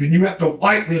quarantined, and you have to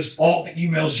whitelist all the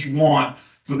emails you want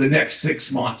for the next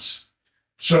 6 months.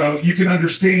 So you can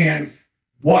understand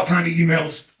what kind of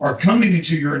emails are coming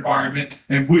into your environment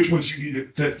and which ones you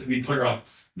need to be clear of.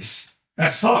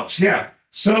 That sucks, yeah.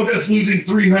 So does losing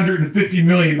 $350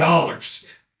 million.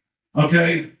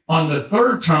 Okay, on the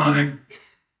third time,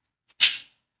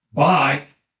 bye.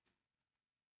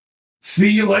 See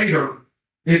you later.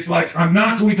 It's like, I'm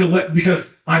not going to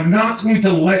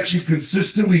let you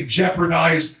consistently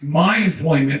jeopardize my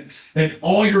employment and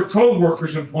all your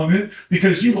coworkers' employment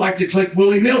because you like to click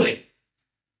willy-nilly.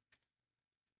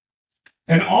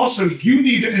 And also, you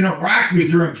need to interact with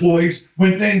your employees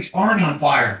when things aren't on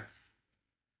fire.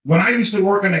 When I used to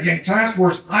work on a gang task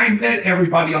force, I met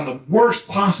everybody on the worst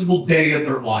possible day of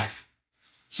their life.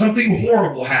 Something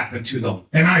horrible happened to them,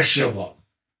 and I show up.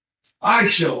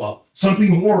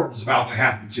 Something horrible is about to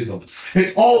happen to them.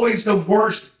 It's always the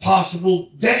worst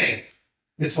possible day.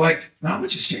 It's like, not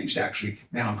much has changed actually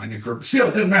now on my new curve. Still,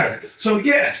 it doesn't matter. So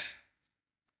yes,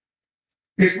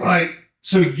 it's like,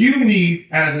 so you need,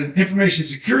 as an information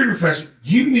security professional,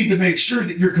 you need to make sure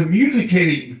that you're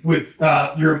communicating with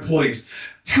your employees,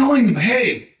 telling them,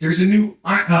 hey, there's a new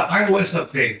iOS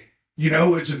update.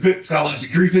 It's got a lot of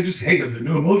security features. Hey, there's a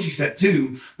new emoji set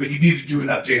too, but you need to do an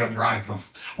update on your iPhone.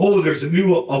 Oh, there's a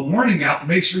warning out to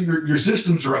make sure your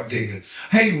systems are updated.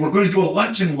 Hey, we're going to do a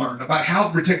lunch and learn about how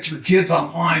to protect your kids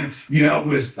online,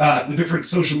 with the different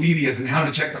social medias and how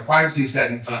to check the privacy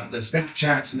settings on the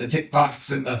Snapchats and the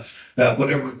TikToks and the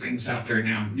whatever things out there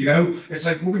now. It's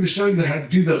like, we're going to show you how to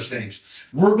do those things.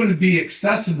 We're going to be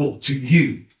accessible to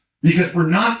you because we're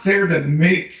not there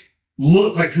to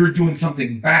look like you're doing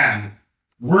something bad.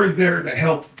 We're there to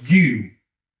help you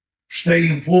stay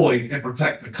employed and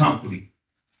protect the company.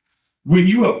 When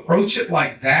you approach it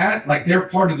like that, like they're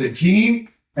part of the team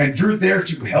and you're there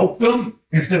to help them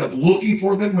instead of looking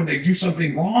for them when they do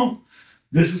something wrong,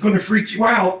 this is going to freak you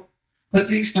out. but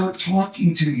they start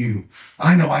talking to you.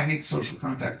 I know I hate social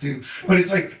contact too, but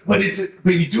it's like, but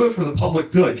you do it for the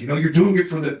public good. You know, you're doing it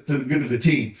for the good of the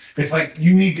team. It's like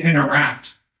you need to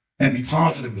interact and be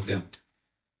positive with them.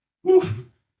 Whew.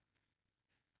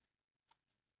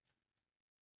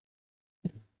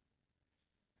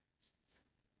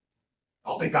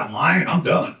 Oh, they got mine. I'm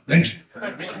done. Thank you.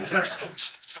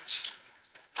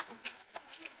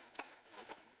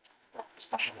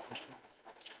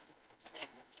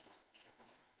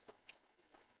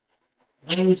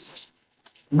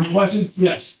 Question?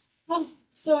 Yes.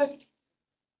 So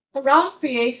around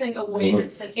creating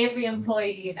awareness in every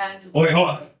employee and Oh, wait, hold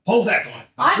on. Hold that line.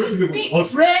 I can speak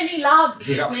really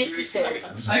loudly Yeah. if necessary.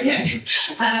 Okay.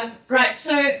 Right.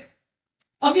 So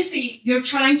obviously you're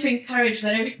trying to encourage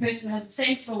that every person has a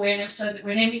sense of awareness so that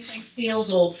when anything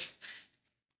feels off,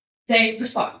 they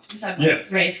respond. So Yes.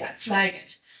 raise that, flag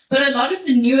it. But a lot of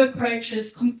the new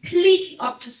approaches completely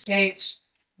obfuscate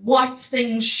what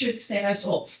things should set us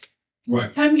off.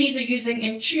 Right. Companies are using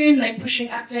Intune, they're pushing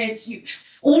updates.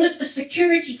 All of the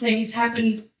security things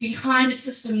happen behind a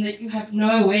system that you have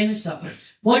no awareness of.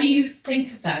 What do you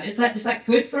think of that? Is that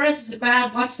good for us? Is it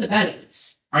bad? What's the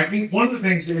balance? I think one of the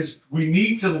things is we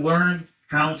need to learn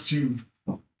how to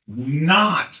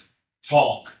not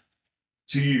talk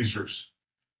to users.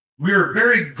 We are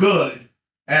very good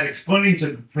at explaining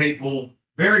to people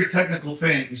very technical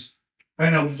things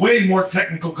and a way more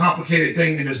technical, complicated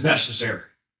thing than is necessary.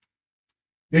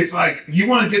 It's like you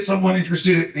want to get someone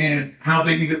interested in how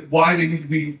they need it, why they need to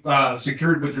be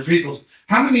secured with their vehicles.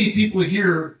 How many people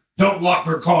here don't lock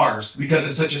their cars because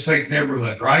it's such a safe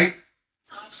neighborhood, right?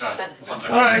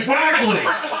 Exactly.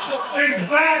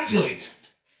 Exactly.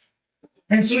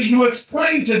 And so you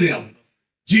explain to them,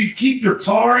 do you keep your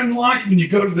car unlocked when you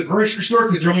go to the grocery store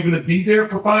because you're only going to be there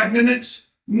for 5 minutes?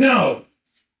 No.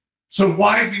 So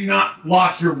why do you not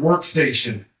lock your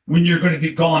workstation when you're going to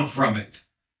be gone from it?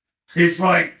 It's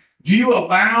like, do you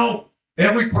allow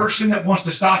every person that wants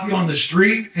to stop you on the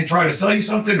street and try to sell you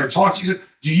something or talk to you?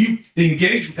 Do you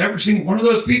engage with every single one of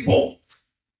those people?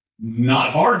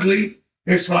 Not hardly.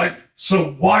 It's like,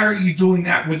 so why are you doing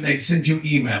that when they send you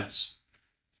emails?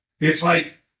 It's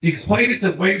like, equate it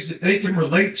to ways that they can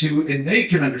relate to and they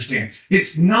can understand.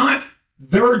 It's not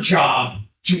their job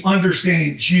to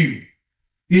understand you.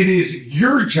 It is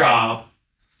your job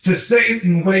to say it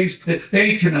in ways that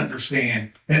they can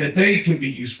understand and that they can be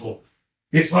useful.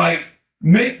 It's like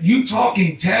you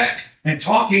talking tech and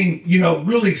talking,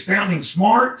 really sounding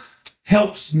smart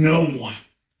helps no one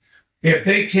if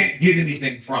they can't get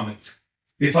anything from it.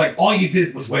 It's like all you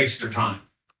did was waste their time.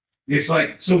 It's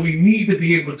like, so we need to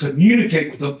be able to communicate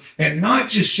with them and not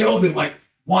just show them like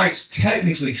why it's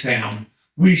technically sound.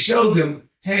 We show them,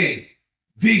 hey,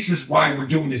 this is why we're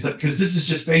doing this, because this is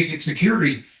just basic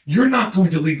security. You're not going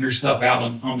to leave your stuff out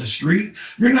on the street.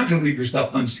 You're not going to leave your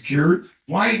stuff unsecured.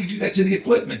 Why do you do that to the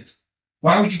equipment?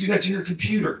 Why would you do that to your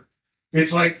computer?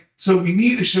 It's like, so we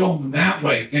need to show them that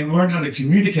way and learn how to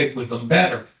communicate with them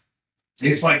better.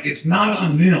 It's like, it's not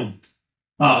on them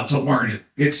to learn it.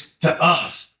 It's to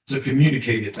us to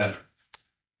communicate it better.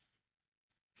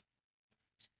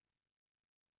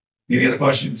 Any other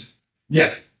questions?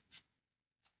 Yes.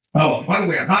 Oh, by the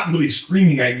way, I'm not really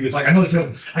screaming at you. It's like, I know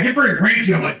I get very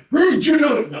ranty. I'm like, do you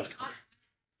know? No.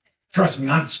 Trust me,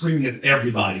 I'm screaming at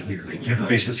everybody here in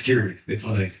information security. It's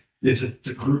like, it's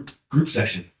a group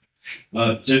session.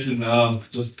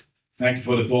 Jayson, just thank you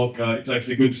for the talk. It's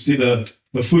actually good to see the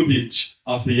footage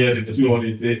after hearing the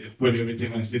story. They put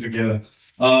everything nicely together.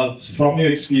 From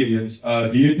your experience,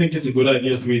 do you think it's a good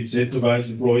idea to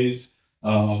incentivize employees?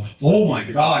 Oh my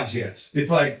God, yes. It's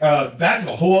like, that's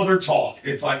a whole other talk.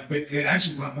 It's like, it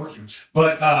actually not working,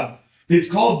 but it's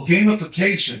called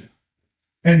gamification.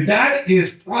 And that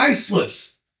is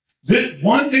priceless. This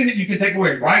one thing that you can take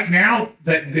away right now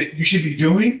that you should be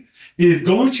doing is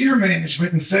going to your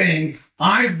management and saying,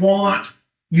 I want,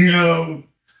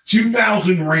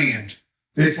 2,000 Rand.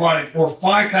 It's like, or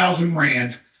 5,000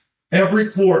 Rand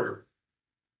every quarter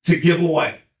to give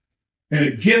away. And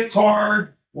a gift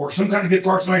card or some kind of gift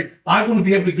card, something, I want to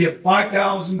be able to give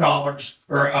 $5,000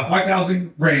 or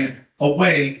 5,000 Rand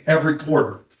away every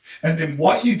quarter. And then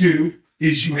what you do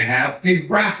is you have a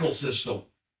raffle system.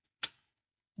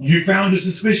 You found a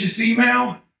suspicious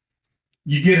email,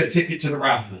 you get a ticket to the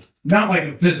raffle. Not like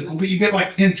a physical, but you get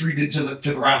like entered into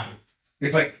the raffle.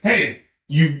 It's like, hey,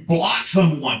 you blocked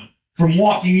someone from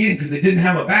walking in because they didn't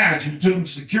have a badge and you took them to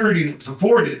security and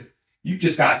reported. You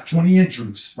just got 20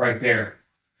 entries right there.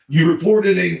 You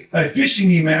reported a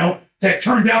phishing email that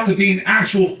turned out to be an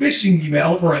actual phishing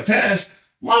email or a test.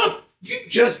 Look, you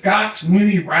just got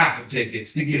 20 raffle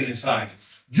tickets to get inside.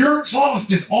 your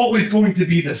cost is always going to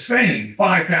be the same,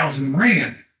 5,000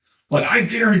 Rand. But I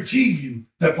guarantee you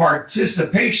the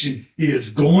participation is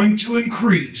going to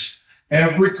increase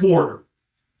every quarter.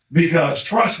 Because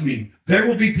trust me, there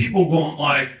will be people going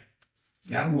like,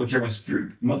 yeah, I don't really care about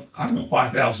security. I don't know,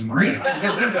 5,000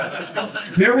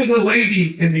 Rand. There was a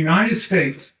lady in the United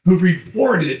States who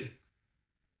reported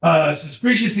a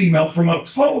suspicious email from a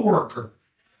coworker.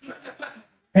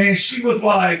 And she was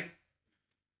like,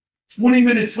 20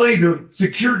 minutes later,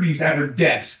 security's at her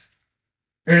desk.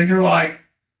 And they're like,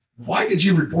 why did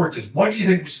you report this? What do you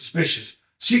think was suspicious?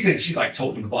 She thinks she's like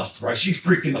told me to bust, right? She's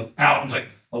freaking out. I'm like,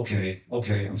 okay,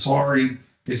 I'm sorry.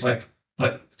 It's like,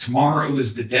 but tomorrow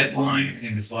is the deadline.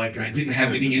 And it's like, I didn't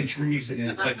have any entries. And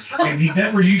it's like, and he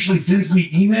never usually sends me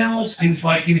emails. And it's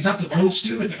like, and he's not supposed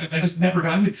to. It's like, that has never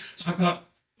done it. So I thought,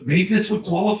 maybe this would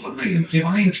qualify. Am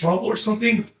I in trouble or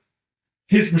something?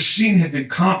 His machine had been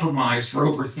compromised for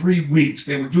over 3 weeks.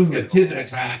 They were doing a pivot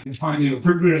attack and finding a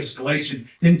privilege escalation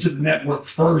into the network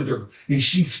further. And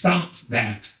she stopped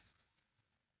that.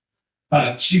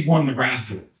 She won the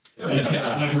raffle.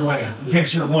 In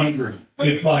case you're wondering,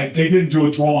 it's like they didn't do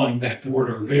a drawing that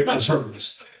quarter. It was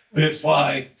hers. It's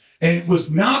like, and it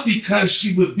was not because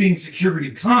she was being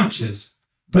security conscious,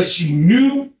 but she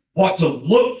knew what to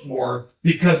look for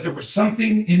because there was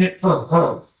something in it for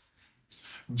her.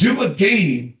 Do a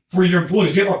game for your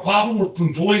employees. You have a problem where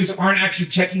employees aren't actually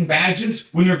checking badges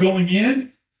when they're going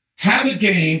in? Have a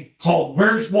game called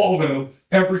Where's Waldo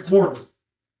every quarter.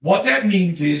 What that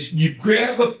means is you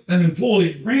grab an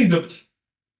employee random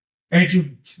and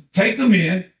you take them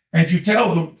in and you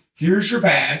tell them, here's your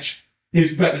badge.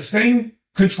 It's got the same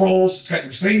controls, it's got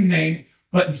your same name,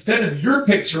 but instead of your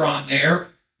picture on there,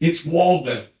 it's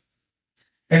Waldo.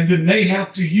 And then they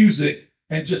have to use it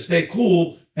and just stay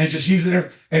cool and just use it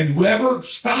there. And whoever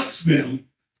stops them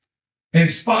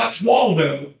and spots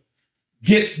Waldo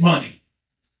gets money.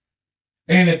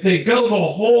 And if they go the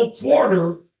whole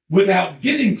quarter without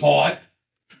getting caught,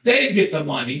 they get the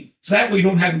money. So that way you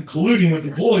don't have them colluding with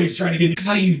employees trying to get. That's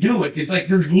how you do it. It's like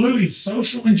you're literally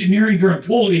social engineering your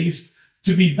employees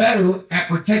to be better at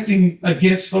protecting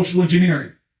against social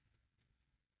engineering.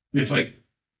 It's like,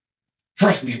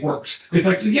 trust me, it works. It's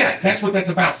like, so yeah, that's what that's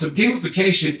about. So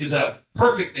gamification is a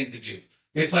perfect thing to do.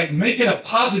 It's like make it a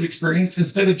positive experience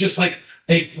instead of just like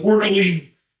a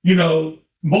quarterly,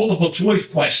 multiple choice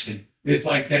question. It's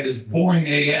like that is boring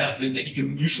AF and that you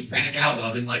can usually back out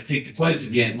of and like take the quiz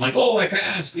again. Like, oh, I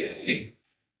passed, yay.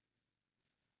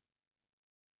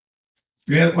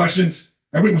 Any other questions?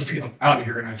 Everybody wants to get out of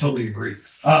here, and I totally agree.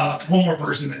 One more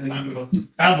person, and then I'm going to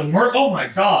out of the oh my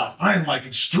God, I am like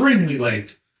extremely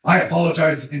late. I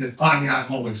apologize.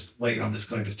 I'm always late on this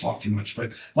because I just talk too much.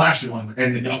 But last one,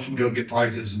 and then y'all can go get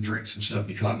prizes and drinks and stuff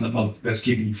because I'm the one that's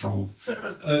keeping you from.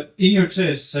 In your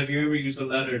tests, have you ever used a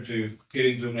ladder to get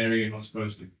into an area you're not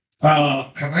supposed to?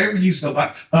 Have I ever used a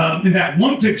ladder? In that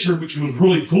one picture, which was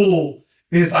really cool,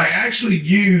 is I actually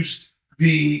used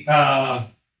the.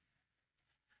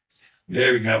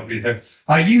 There we go. There.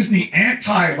 I used the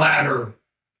anti-ladder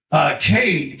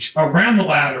cage around the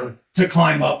ladder to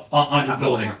climb up on the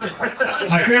building.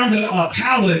 I found a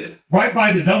pallet right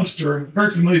by the dumpster. I'm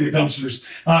very familiar with dumpsters.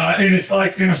 And it's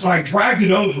like, so I dragged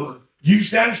it over,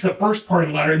 used that as the first part of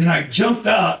the ladder, and then I jumped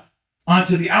up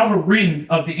onto the outer ring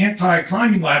of the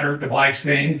anti-climbing ladder device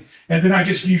thing. And then I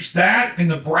just used that and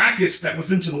the brackets that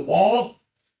was into the wall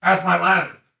as my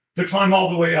ladder to climb all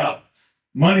the way up.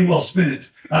 Money well spent.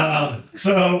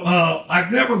 So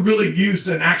I've never really used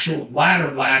an actual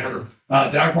ladder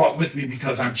that I brought with me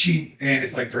because I'm cheap and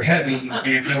it's like they're heavy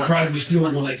and they'll probably still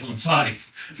like on site.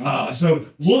 So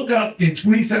look up in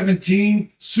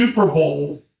 2017 Super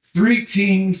Bowl, 3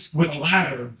 teams with a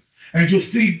ladder, and you'll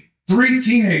see 3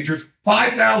 teenagers,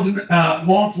 5,000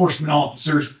 law enforcement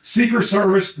officers, Secret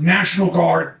Service, National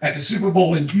Guard at the Super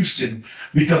Bowl in Houston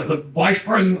because the vice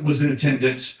president was in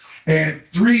attendance. And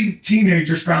 3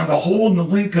 teenagers found a hole in the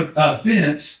link of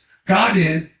fence, got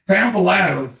in, found the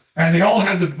ladder, and they all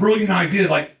had the brilliant idea,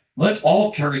 like, let's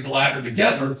all carry the ladder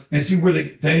together and see where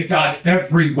they got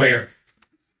everywhere.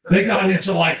 They got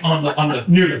into like on the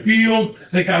near the field.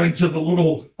 They got into the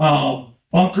little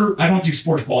bunker. I don't do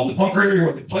sports ball. The bunker area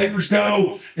where the players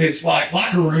go. It's like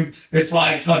locker room. It's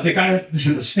like they got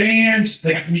into the stands.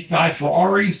 They got to meet Guy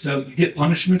Ferrari, so you get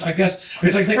punishment, I guess.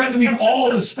 It's like they got to meet all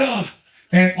the stuff.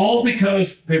 And all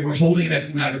because they were holding an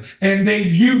effing ladder. And they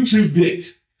YouTubed it.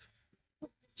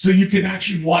 So you can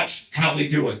actually watch how they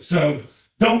do it. So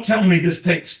don't tell me this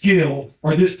takes skill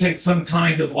or this takes some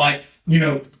kind of like,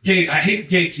 gate. I hate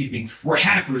gatekeeping. We're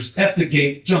hackers at the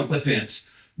gate, jump the fence.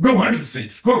 Go under the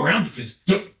fence, go around the fence.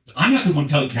 I'm not the one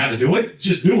telling you how to do it.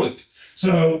 Just do it.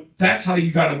 So that's how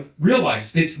you got to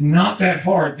realize it's not that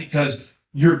hard because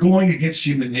you're going against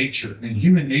human nature, and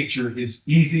human nature is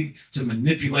easy to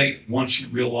manipulate once you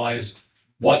realize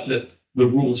what the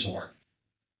rules are.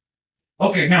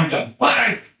 Okay, now I'm done.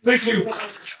 Bye. Thank you.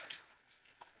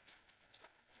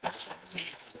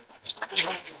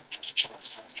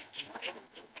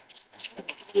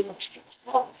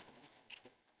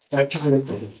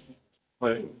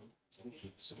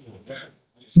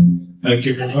 Thank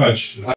you very much.